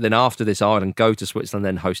indeed. But then after this, Ireland go to Switzerland,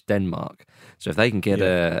 then host Denmark. So if they can get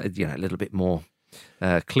a little bit more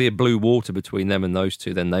clear blue water between them and those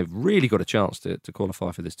two, then they've really got a chance to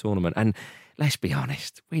qualify for this tournament. And let's be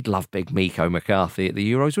honest, we'd love big Miko McCarthy at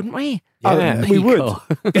the Euros, wouldn't we? Yeah, we would.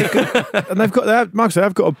 And they've got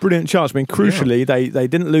a brilliant chance. I mean, crucially, they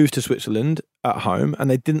didn't lose to Switzerland at home and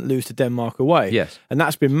they didn't lose to Denmark away. Yes. And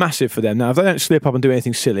that's been massive for them. Now, if they don't slip up and do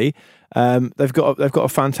anything silly, they've got a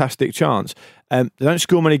fantastic chance. They don't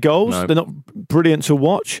score many goals. No. They're not brilliant to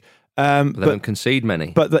watch. But they don't concede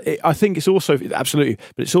many. But I think it's also, absolutely,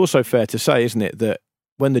 but it's also fair to say, isn't it, that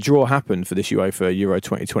when the draw happened for this UEFA Euro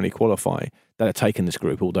 2020 qualifying, they'd have taken this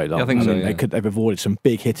group all day long. I think so. They've avoided some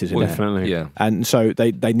big hitters in there. Definitely. Yeah. And so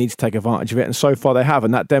they need to take advantage of it. And so far they have.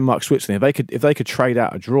 And that Denmark-Switzerland, if they could trade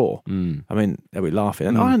out a draw, I mean, they'll be laughing.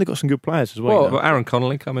 And Ireland have got some good players as well. Well, Aaron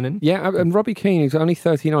Connolly coming in. Yeah, and Robbie Keane, who's only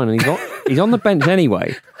 39, and he's on the bench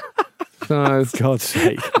anyway. So, for God's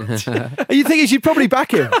sake. You think you should probably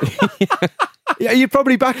back him? Yeah, you'd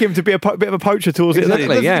probably back him to be a bit of a poacher towards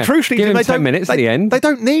exactly, it. Yeah. Crucially, give him 10 minutes at the end. They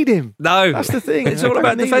don't need him. No. That's the thing. It's all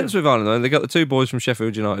about defence with Ireland, though. They've got the 2 boys from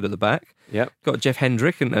Sheffield United at the back. Yep. Got Jeff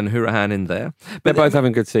Hendrick and Hurahan in there. But they're both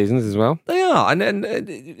having good seasons as well. They are. And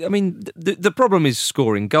I mean, the problem is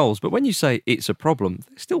scoring goals. But when you say it's a problem,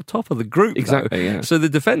 they're still top of the group. Exactly, yeah. So the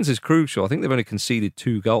defence is crucial. I think they've only conceded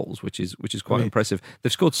 2 goals, which is quite impressive.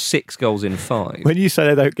 They've scored 6 goals in 5. When you say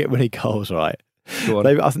they don't get many goals, right?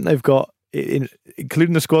 I think they've got,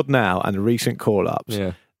 including the squad now and the recent call-ups,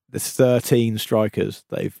 there's 13 strikers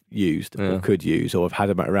they've used or could use or have had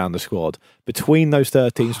them around the squad. Between those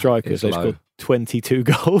 13 strikers, they've scored 22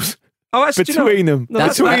 goals. Oh, that's between them. Do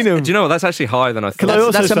you know what? That's actually higher than I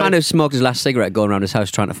thought. That's a man who smoked his last cigarette going around his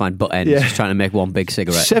house trying to find butt ends, just trying to make one big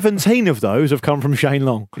cigarette. 17 of those have come from Shane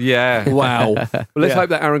Long. Yeah. Wow. Well, let's hope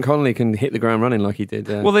that Aaron Connolly can hit the ground running like he did.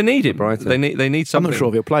 Well, they need him. Brighton. They need something. I'm not sure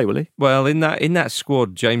if he'll play, will he? Well, in that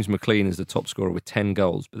squad, James McLean is the top scorer with 10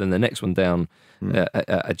 goals, but then the next one down,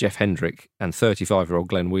 Jeff Hendrick and 35-year-old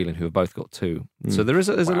Glenn Whelan, who have both got 2. So there's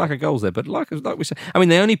a lack of goals there. But like we said, I mean,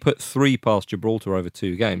 they only put 3 past Gibraltar over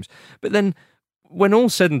 2 games, but then when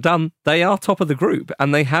all's said and done, they are top of the group,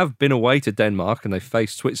 and they have been away to Denmark and they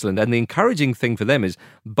faced Switzerland. And the encouraging thing for them is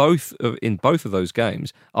in both of those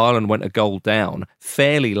games, Ireland went a goal down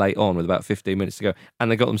fairly late on with about 15 minutes to go,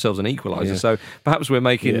 and they got themselves an equaliser. Yeah. So perhaps we're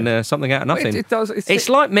making something out of nothing. It does. It's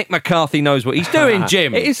like Mick McCarthy knows what he's doing,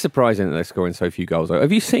 Jim. It is surprising that they're scoring so few goals, though.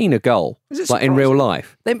 Have you seen a goal like in real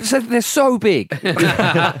life? They're so big.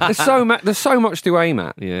 there's so much to aim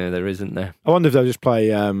at. Yeah, there isn't there. I wonder if they'll just play,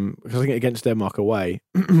 because I think against Denmark away,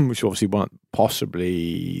 which obviously weren't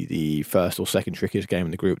possibly the first or second trickiest game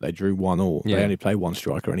in the group, they drew 1-1. Yeah. They only play one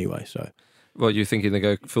striker anyway, so. Well, you're thinking they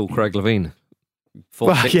go full Craig Levine?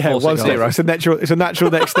 1-0. It's a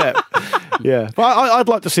natural next step. Yeah, but I'd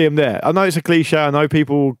like to see him there. I know it's a cliche. I know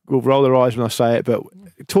people will roll their eyes when I say it, but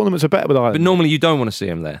tournaments are better with Ireland. But normally you don't want to see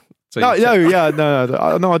him there. So No,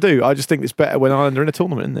 I do. I just think it's better when Ireland are in a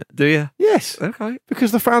tournament, isn't it? Do you? Yes. Okay.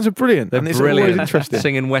 Because the fans are brilliant. They're and it's brilliant. always interesting.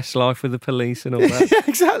 Singing Westlife with the police and all that. Yeah,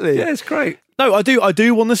 exactly. Yeah, it's great. No, I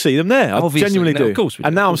do want to see them there. I Obviously. genuinely No, do. of course we do.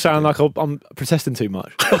 And now I'm sounding like I'm protesting too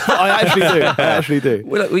much. I actually do.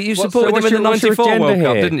 Well, you What's supported them in the what's your 94 agenda World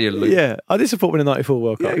Cup, here? didn't you, Luke? Yeah, I did support him in the 94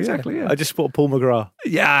 World Cup. Yeah, exactly, yeah. I just support Paul McGrath.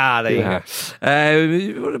 Yeah, there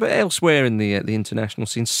you go. What about elsewhere in the international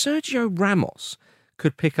scene? Sergio Ramos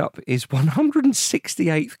could pick up his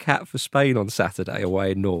 168th cap for Spain on Saturday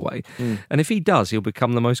away in Norway. And if he does, he'll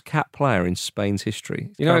become the most cap player in Spain's history.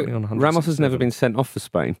 He's You know, currently on Ramos has 167. never been sent off for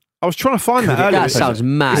Spain. I was trying to find that earlier. That sounds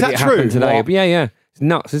mad. Is that It true? happened today. What? Yeah. It's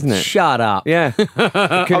nuts, isn't it? Shut up. Yeah, it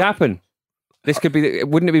could happen. This could be.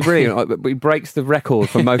 Wouldn't it be brilliant? He breaks the record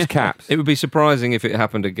for most caps. It would be surprising if it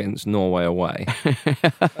happened against Norway away.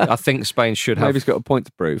 I think Spain should have. Maybe he's got a point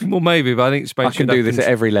to prove. Well, maybe, but I think Spain I should can do have this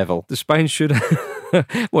at every level. The Spain should.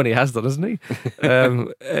 Well, he has done, hasn't he?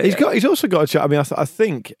 He's also got. I mean, I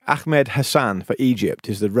think Ahmed Hassan for Egypt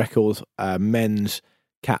is the record men's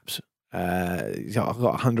caps. He's got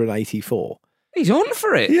 184. He's on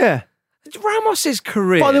for it. Yeah. Ramos's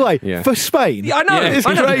career. By the way, Yeah. for Spain, Yeah, I know. it's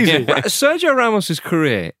I know. crazy. Yeah. Sergio Ramos's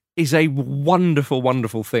career is a wonderful,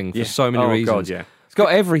 wonderful thing for so many reasons. God, yeah. It's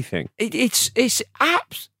got everything. It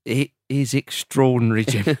is extraordinary,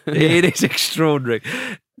 Jim. It is extraordinary.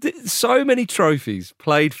 So many trophies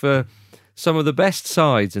played for some of the best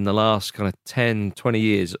sides in the last kind of 10, 20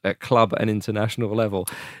 years at club and international level.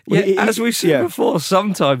 Well, Yeah, as we've seen yeah. before,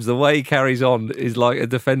 sometimes the way he carries on is like a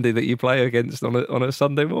defender that you play against on a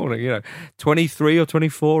Sunday morning. 23 or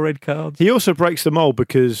 24 red cards. He also breaks the mold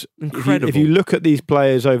because Incredible. if you look at these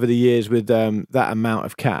players over the years with that amount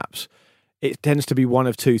of caps, it tends to be one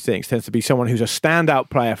of two things. It tends to be someone who's a standout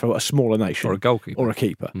player for a smaller nation. Or a goalkeeper. Or a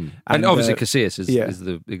keeper. And obviously Casillas is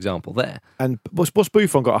the example there. And what's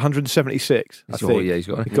Buffon got? 176, I think. Yeah, he's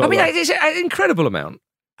got. He got I mean, like- it's an incredible amount.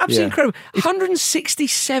 Absolutely Yeah. incredible.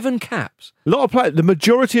 167 caps. a lot of players, the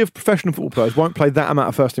majority of professional football players won't play that amount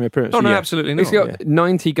of first team appearances. Oh, no, absolutely not. He's got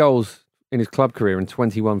 90 goals in his club career and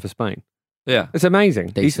 21 for Spain. Yeah. It's amazing.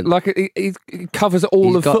 Decent. He covers all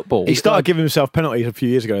He's of got- football. He started giving himself penalties a few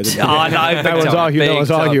years ago. Didn't he? Oh, no, no one's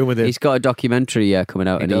arguing with him. He's got a documentary coming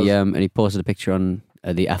out, He and he posted a picture on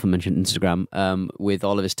the aforementioned Instagram with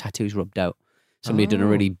all of his tattoos rubbed out. Somebody had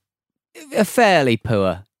done a fairly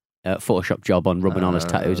poor Photoshop job on rubbing all his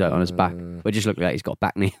tattoos out on his back, but it just looked like he's got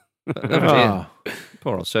back knee. Ah.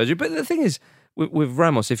 Poor old Sergio. But the thing is, with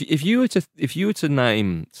Ramos, if you were to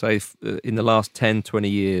name, say, in the last 10, 20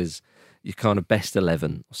 years, your kind of best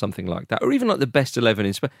 11 or something like that, or even like the best 11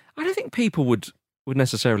 in Spain, I don't think people would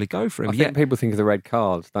necessarily go for him. I think people think of the red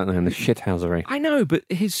cards, don't they, and the shithousery. I know, but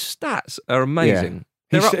his stats are amazing.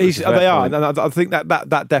 They're up there. They are, and I think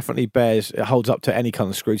that definitely holds up to any kind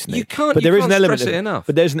of scrutiny. You can't- but you there is can't an element stress it enough.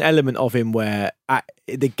 But there's an element of him where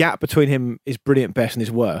the gap between him is brilliant best and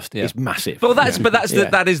his worst Yeah. is massive. Well, that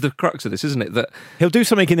is the crux of this, isn't it? That He'll do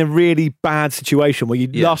something in a really bad situation where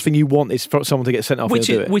last thing you want is for someone to get sent off. which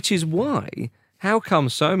he'll do it. which is why, how come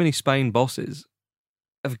so many Spain bosses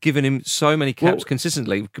have given him so many caps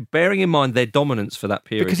consistently, bearing in mind their dominance for that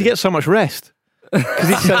period? Because he gets so much rest. Because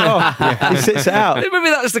he's sent off. He sits it out. Maybe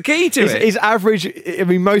that's the key to it. His average, I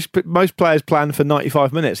mean, most players plan for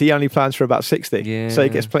 95 minutes. He only plans for about 60. Yeah. So he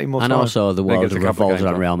gets plenty more And time. also, the world gets a couple revolves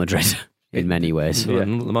games around off. Real Madrid in many ways. Well,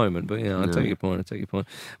 not at the moment, but I take your point.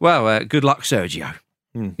 Well, good luck, Sergio.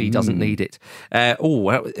 He doesn't need it.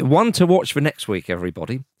 One to watch for next week,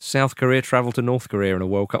 everybody. South Korea travel to North Korea in a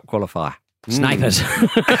World Cup qualifier. Snipers.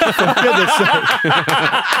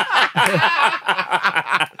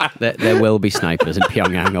 there will be snipers in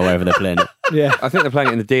Pyongyang or wherever they're playing it. Yeah. I think they're playing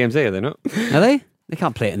it in the DMZ, are they not? Are they? They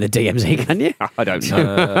can't play it in the DMZ, can you? I don't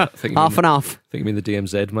know. Half and half. I think you mean the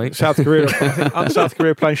DMZ, mate. South Korea, aren't South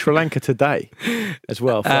Korea playing Sri Lanka today as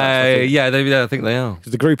well? First, I think they are.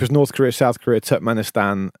 The group is North Korea, South Korea,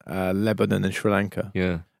 Turkmenistan, Lebanon, and Sri Lanka.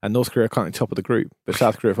 Yeah. And North Korea are currently top of the group, but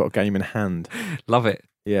South Korea have got a game in hand. Love it.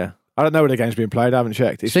 Yeah. I don't know where the game's being played. I haven't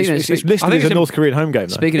checked. It's listed I think as a North Korean home game,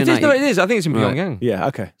 though. Speaking of It is. I think it's in Pyongyang. Yeah,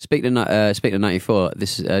 okay. Speaking of 94, do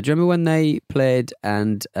you remember when they played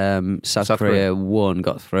and South Korea won,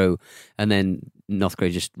 got through, and then North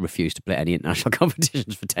Korea just refused to play any international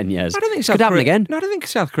competitions for 10 years? I don't think Could happen again. No, I don't think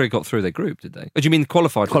South Korea got through their group, did they? Oh, do you mean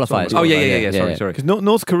qualified? Qualified. Oh, yeah. Sorry. Because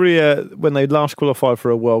North Korea, when they last qualified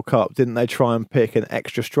for a World Cup, didn't they try and pick an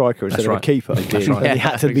extra striker instead of a keeper? That's right. And he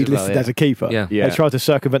had to be listed as a keeper. Yeah. They tried to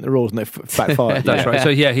circumvent the rules and they backfired. That's right. So,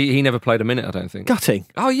 yeah, he never played a minute, I don't think. Gutting.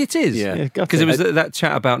 Oh, it is. Yeah, Because it was that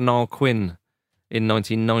chat about Niall Quinn in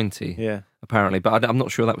 1990. Yeah. Apparently, but I'm not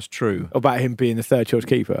sure that was true. About him being the third choice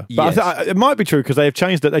keeper. Yes. But it might be true because they've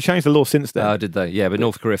changed it. They changed the law since then. Oh, did they? Yeah, but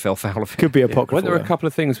North Korea fell foul of it. Could be apocryphal. Weren't there a couple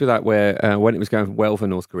of things with that where when it was going well for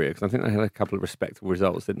North Korea, because I think they had a couple of respectable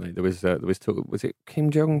results, didn't they? There was talk, was it Kim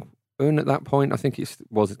Jong Un at that point? I think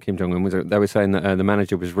was it Kim Jong Un. They were saying that the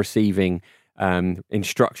manager was receiving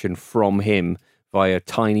instruction from him via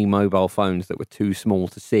tiny mobile phones that were too small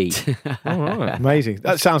to see. All right. Amazing.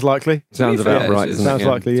 That sounds likely. Sounds about right. Sounds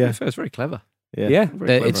likely, yeah. It's very clever. Yeah.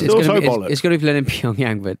 It's going to be played in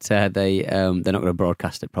Pyongyang, but they're not going to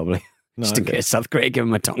broadcast it probably. Just in case South Korea give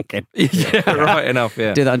them a tonkin. Yeah, right enough,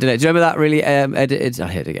 yeah. Do that. Do you remember that really edited,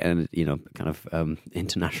 I hate again, kind of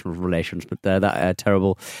international relations, but that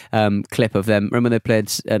terrible clip of them. Remember they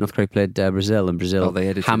played, North Korea played Brazil, and Brazil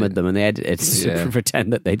hammered them, and they edited it to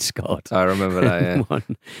pretend that they'd scored. I remember that, yeah.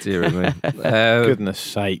 Dear me. Goodness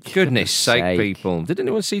sake, people. Did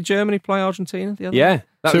anyone see Germany play Argentina the other night?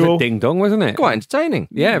 That was a ding-dong, wasn't it? Quite entertaining.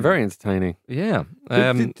 Yeah, very entertaining. Yeah.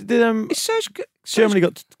 Germany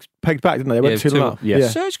got pegged back, didn't they? They went 2-0 up. Yeah.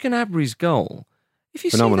 Serge Gnabry's goal. If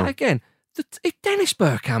you Phenomenal. see that again, it's Dennis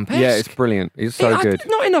Bergkamp-esque. Yeah, it's brilliant. It's so good.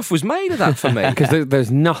 Not enough was made of that for me. Because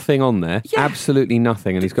there's nothing on there. Yeah. Absolutely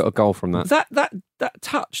nothing. And he's got a goal from that. That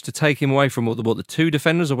touch to take him away from what the two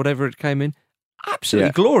defenders or whatever it came in,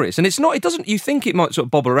 absolutely glorious. And it's not, it doesn't, you think it might sort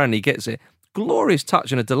of bobble around and he gets it. Glorious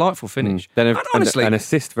touch and a delightful finish. Then honestly, an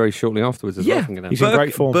assist very shortly afterwards as well. He's in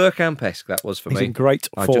great form. Bergkamp-esque, that was for me. He's in great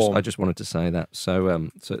form. I just wanted to say that. So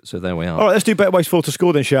there we are. All right, let's do Betway's 4 to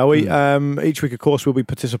score then, shall we? Each week, of course, we'll be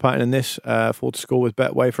participating in this 4 to score with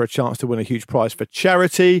Betway for a chance to win a huge prize for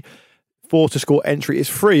charity. 4 to score entry is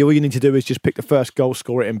free. All you need to do is just pick the first goal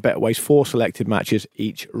scorer in Betway's 4 selected matches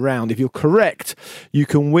each round. If you're correct, you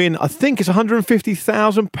can win, I think it's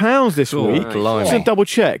 £150,000 this week. Just double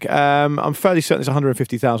check. I'm fairly certain it's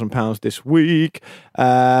 £150,000 this week.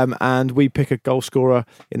 And we pick a goal scorer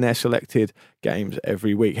in their selected games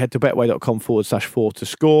every week. Head to betway.com/4 to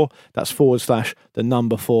score. That's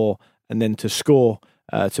 /4 and then to score.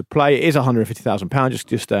 To play, it is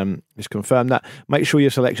 £150,000. Just confirm that. Make sure your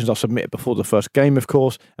selections are submitted before the first game, of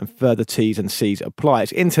course, and further T's and C's apply.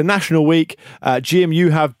 It's International Week. Jim,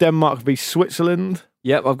 you have Denmark v Switzerland.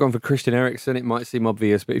 Yep, I've gone for Christian Eriksen. It might seem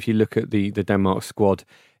obvious, but if you look at the Denmark squad,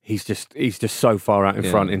 he's just so far out in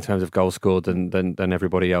front in terms of goals scored than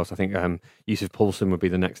everybody else. I think Yusuf Poulsen would be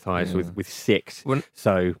the next highest with 6.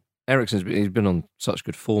 Eriksen's been on such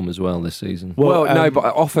good form as well this season. Well, no,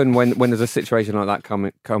 but often when there's a situation like that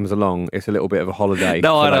comes along, it's a little bit of a holiday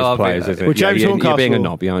for those players, isn't it? Well, James Horncastle, you're being a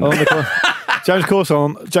knob behind it. James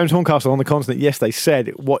Horncastle on the continent yesterday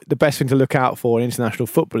said what the best thing to look out for in international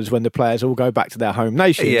football is when the players all go back to their home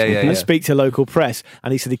nations and speak to local press.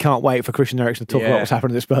 And he said he can't wait for Christian Eriksen to talk about what's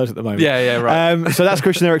happening at Spurs at the moment. Yeah, right. So that's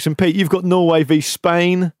Christian Eriksen. Pete, you've got Norway v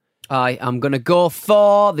Spain. I am going to go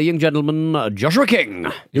for the young gentleman, Joshua King.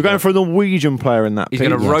 You're going for a Norwegian player in that. He's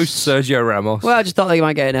going to roast Sergio Ramos. Well, I just thought they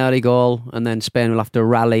might get an early goal and then Spain will have to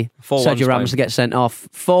rally. Sergio Ramos to get sent off.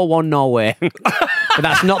 4-1 Norway. But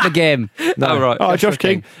that's not the game. No, right. Oh, Josh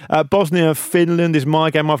King. Bosnia, Finland is my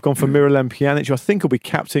game. I've gone for Miralem Pjanic, who I think will be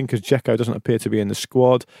captain because Dzeko doesn't appear to be in the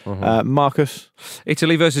squad. Marcus?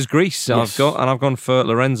 Italy versus Greece. Yes. I've gone for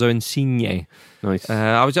Lorenzo Insigne. Nice.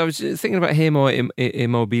 I was thinking about him or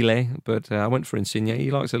Immobile, but I went for Insigne. He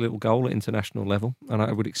likes a little goal at international level, and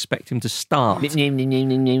I would expect him to start. Pardon,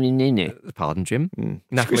 Jim.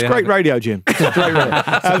 It's great radio, Jim. It's great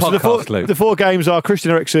radio. The 4 games are Christian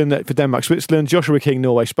Eriksen for Denmark, Switzerland, Joshua King,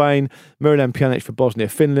 Norway, Spain, Miralem Pjanic for Bosnia,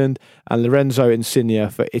 Finland, and Lorenzo Insigne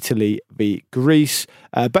for Italy v Greece.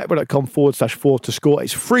 Betway.com/4 to score.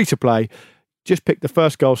 It's free to play. Just pick the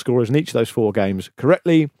first goal scorers in each of those 4 games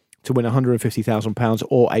correctly. to win £150,000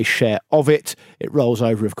 or a share of it. It rolls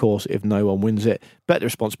over, of course, if no one wins it. Bet the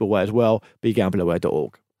responsible way as well.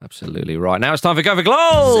 BeGambleAware.org. Absolutely right. Now it's time for Go for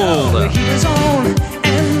Gold. So the heat is on and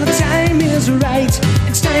the time is right.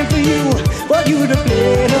 It's time for you to play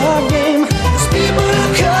the game. 'Cause people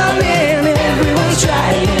are coming, everyone's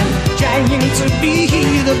trying to be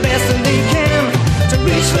the best that they can. To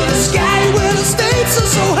reach for the sky where the stakes are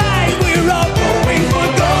so high. We're all going for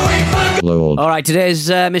gold. All right, today's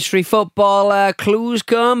mystery football clues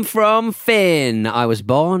come from Finn. I was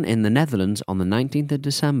born in the Netherlands on the 19th of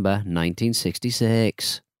December,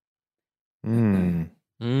 1966.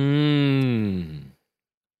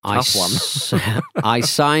 Tough one. I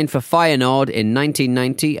signed for Feyenoord in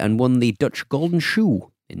 1990 and won the Dutch Golden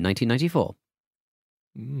Shoe in 1994.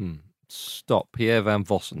 Stop. Pierre Van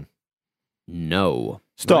Vossen. No.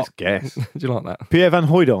 Stop. Nice guess. Do you like that? Pierre Van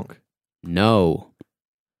Hooijdonk. No.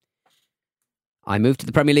 I moved to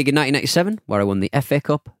the Premier League in 1997, where I won the FA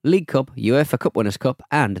Cup, League Cup, UEFA Cup Winners' Cup,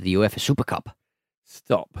 and the UEFA Super Cup.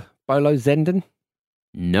 Stop. Bolo Zenden?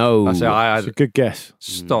 No. That's It's a good guess.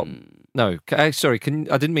 Stop. No. Sorry.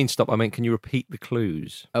 I didn't mean stop. I meant, can you repeat the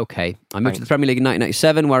clues? Okay. I moved to the Premier League in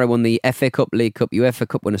 1997, where I won the FA Cup, League Cup, UEFA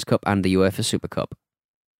Cup Winners' Cup, and the UEFA Super Cup.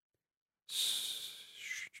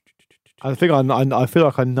 I think I feel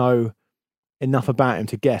like I know enough about him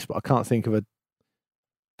to guess, but I can't think of a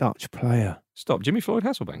Dutch player. Stop. Jimmy Floyd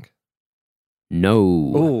Hasselbank. No.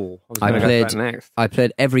 Oh, I played next. I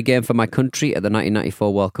played every game for my country at the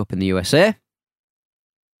 1994 World Cup in the USA.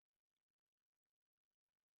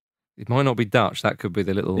 It might not be Dutch. That could be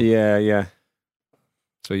the little... Yeah.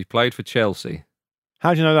 So he played for Chelsea.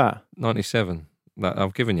 How do you know that? 97.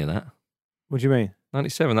 I've given you that. What do you mean?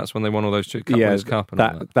 97, that's when they won all those two Cup Winners' Cup. And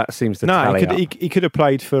all that. that seems to No, tally up. he could have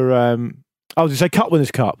played for... I was going to say Cup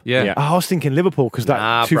Winners' Cup. Yeah. I was thinking Liverpool because that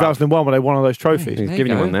Nah, 2001 when they won all those trophies. He's There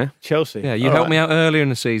giving you you go. one there. Chelsea. Yeah, you All helped right. me out earlier in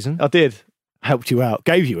the season. I did. Helped you out.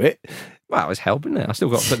 Gave you it. Well, I was helping it. I still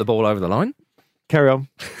got to put the ball over the line. Carry on.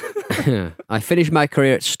 I finished my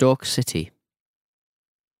career at Stoke City.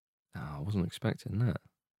 Oh, I wasn't expecting that.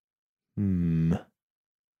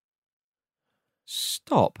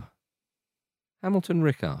 Stop. Hamilton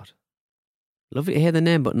Rickard. Lovely to hear the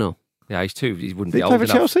name, but no. Yeah, he's too. He wouldn't Did be he old play for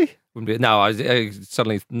enough. Chelsea? Wouldn't be. No, I was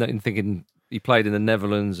suddenly thinking he played in the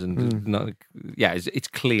Netherlands, and it's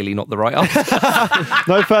clearly not the right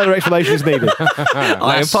answer. No further explanations needed.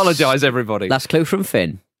 I apologise, everybody. Last clue from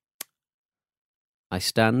Finn. I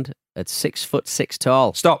stand at 6'6"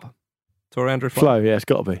 tall. Stop. Toriandro Flo, yeah, it's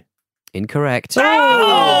got to be. Incorrect. Oh!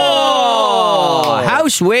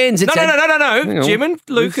 House wins. It's No. Hang on. Jim and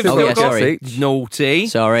Luke and Oh, Phil yeah, got sorry. naughty.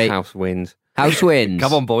 Sorry. House wins. House wins.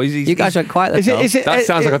 Come on, boys. You guys went quiet. Is it That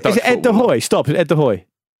sounds like a is it Dutch Ed de Hoy? Stop. Is it Ed de Hoy?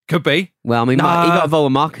 Could be. Well, I mean, Nah. he got involved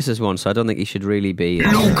with Marcus's one, so I don't think he should really be.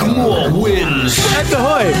 Luke Moore wins. Ed de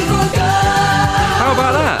Hoy. How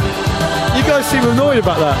about that? You guys seem annoyed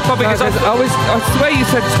about that. Well, because I swear you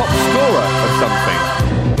said top scorer or something.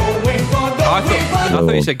 I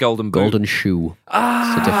thought you said Golden Boot. Golden Shoe.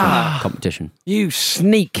 It's a different competition. You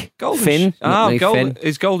sneak, Golden Finn. Not me, Finn.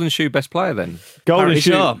 Is Golden Shoe best player then? Golden Apparently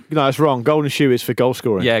Shoe. so. No, that's wrong. Golden Shoe is for goal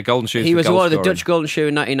scoring. Yeah, Golden Shoe. He was awarded the Dutch Golden Shoe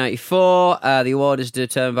in 1994. The award is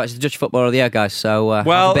determined by the Dutch Footballer of the Year, guys. So Well,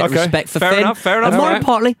 have a bit okay. of respect for Fair Finn. enough, fair And enough, more fair.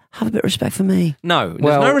 importantly, have a bit of respect for me. No, there's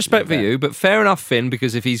Well, no respect for okay. you, but fair enough, Finn,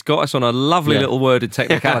 because if he's got us on a lovely little worded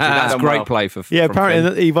technicality, that's Done great well. play for Yeah, from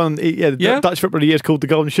apparently Finn. he won. The Dutch Footballer of the Year is called the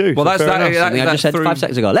Golden Shoe. Well, so that's fair that. enough. Something I just said through- 5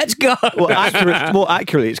 seconds ago. Let's go. More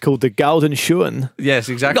accurately, it's called the Golden Shoen. Yes,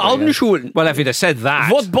 exactly. Golden yeah. Shoe. Well, if he'd have said that,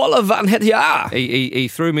 Voetballer van het jaar. he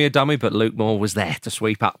threw me a dummy, but Luke Moore was there to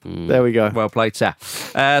sweep up. There we go. Well played, sir.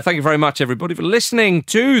 Thank you very much, everybody, for listening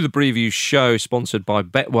to the preview show sponsored by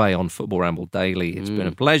Betway on Football Ramble Daily. It's been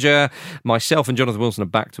a pleasure. Myself and Jonathan Wilson are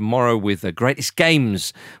back tomorrow with the greatest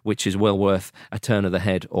games, which is well worth a turn of the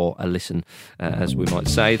head or a listen, as we might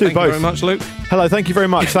say. Do Thank you both. very much, Luke. Hello, thank you very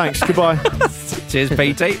much. Thanks. Goodbye. Cheers,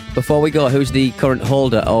 PT. Before we go, who's the current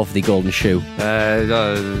holder of the Golden Shoe?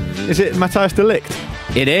 Is it Matthias de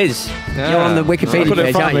Ligt? It is. Yeah. You're on the Put Wikipedia it in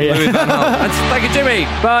page, front aren't of me, you? yeah. Louis van Gaal. Thank you, Jimmy.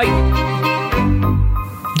 Bye.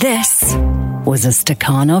 This was a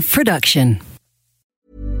Stakhanov production.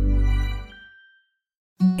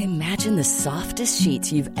 Imagine the softest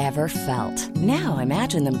sheets you've ever felt. Now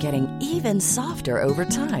imagine them getting even softer over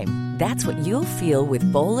time. That's what you'll feel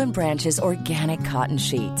with Boll & Branch's organic cotton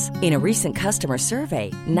sheets. In a recent customer survey,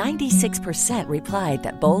 96% replied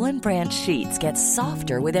that Boll & Branch sheets get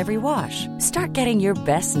softer with every wash. Start getting your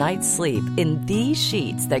best night's sleep in these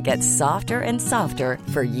sheets that get softer and softer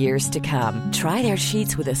for years to come. Try their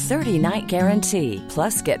sheets with a 30-night guarantee.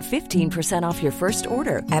 Plus, get 15% off your first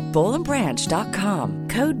order at bollandbranch.com.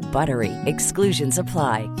 Code BUTTERY. Exclusions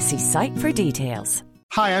apply. See site for details.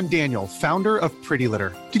 Hi, I'm Daniel, founder of Pretty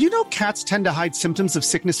Litter. Did you know cats tend to hide symptoms of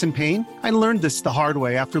sickness and pain? I learned this the hard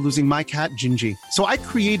way after losing my cat, Gingy. So I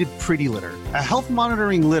created Pretty Litter, a health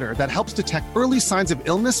monitoring litter that helps detect early signs of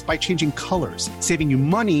illness by changing colors, saving you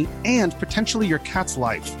money and potentially your cat's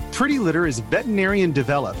life. Pretty Litter is veterinarian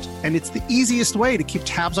developed, and it's the easiest way to keep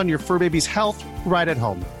tabs on your fur baby's health right at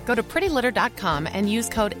home. Go to prettylitter.com and use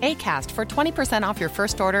code ACAST for 20% off your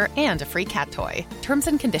first order and a free cat toy. Terms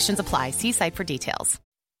and conditions apply. See site for details.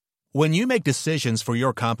 When you make decisions for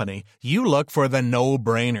your company, you look for the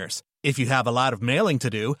no-brainers. If you have a lot of mailing to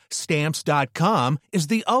do, Stamps.com is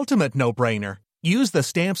the ultimate no-brainer. Use the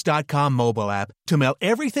Stamps.com mobile app to mail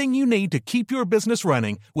everything you need to keep your business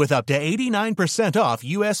running with up to 89% off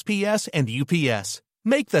USPS and UPS.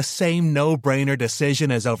 Make the same no-brainer decision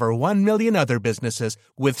as over 1 million other businesses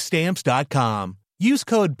with Stamps.com. Use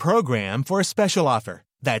code PROGRAM for a special offer.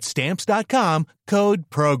 That's Stamps.com, code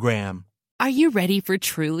PROGRAM. Are you ready for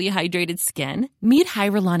truly hydrated skin? Meet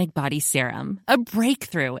Hyaluronic Body Serum, a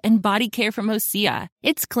breakthrough in body care from Osea.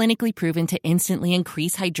 It's clinically proven to instantly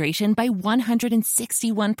increase hydration by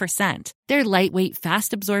 161%. Their lightweight,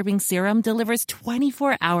 fast-absorbing serum delivers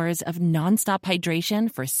 24 hours of nonstop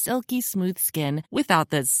hydration for silky smooth skin without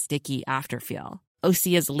the sticky afterfeel.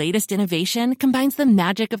 Osea's latest innovation combines the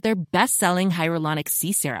magic of their best-selling Hyaluronic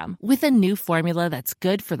Sea Serum with a new formula that's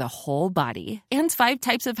good for the whole body and 5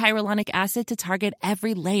 types of hyaluronic acid to target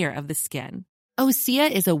every layer of the skin. Osea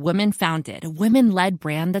is a women-founded, women-led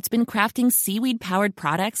brand that's been crafting seaweed-powered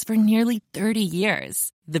products for nearly 30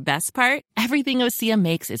 years. The best part? Everything Osea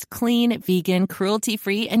makes is clean, vegan,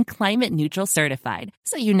 cruelty-free, and climate-neutral certified,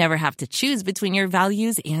 so you never have to choose between your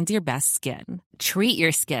values and your best skin. Treat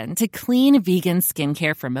your skin to clean, vegan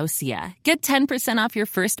skincare from Osea. Get 10% off your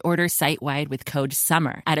first order site-wide with code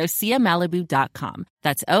SUMMER at OseaMalibu.com.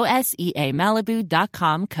 That's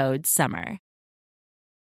OSEAMalibu.com, code SUMMER.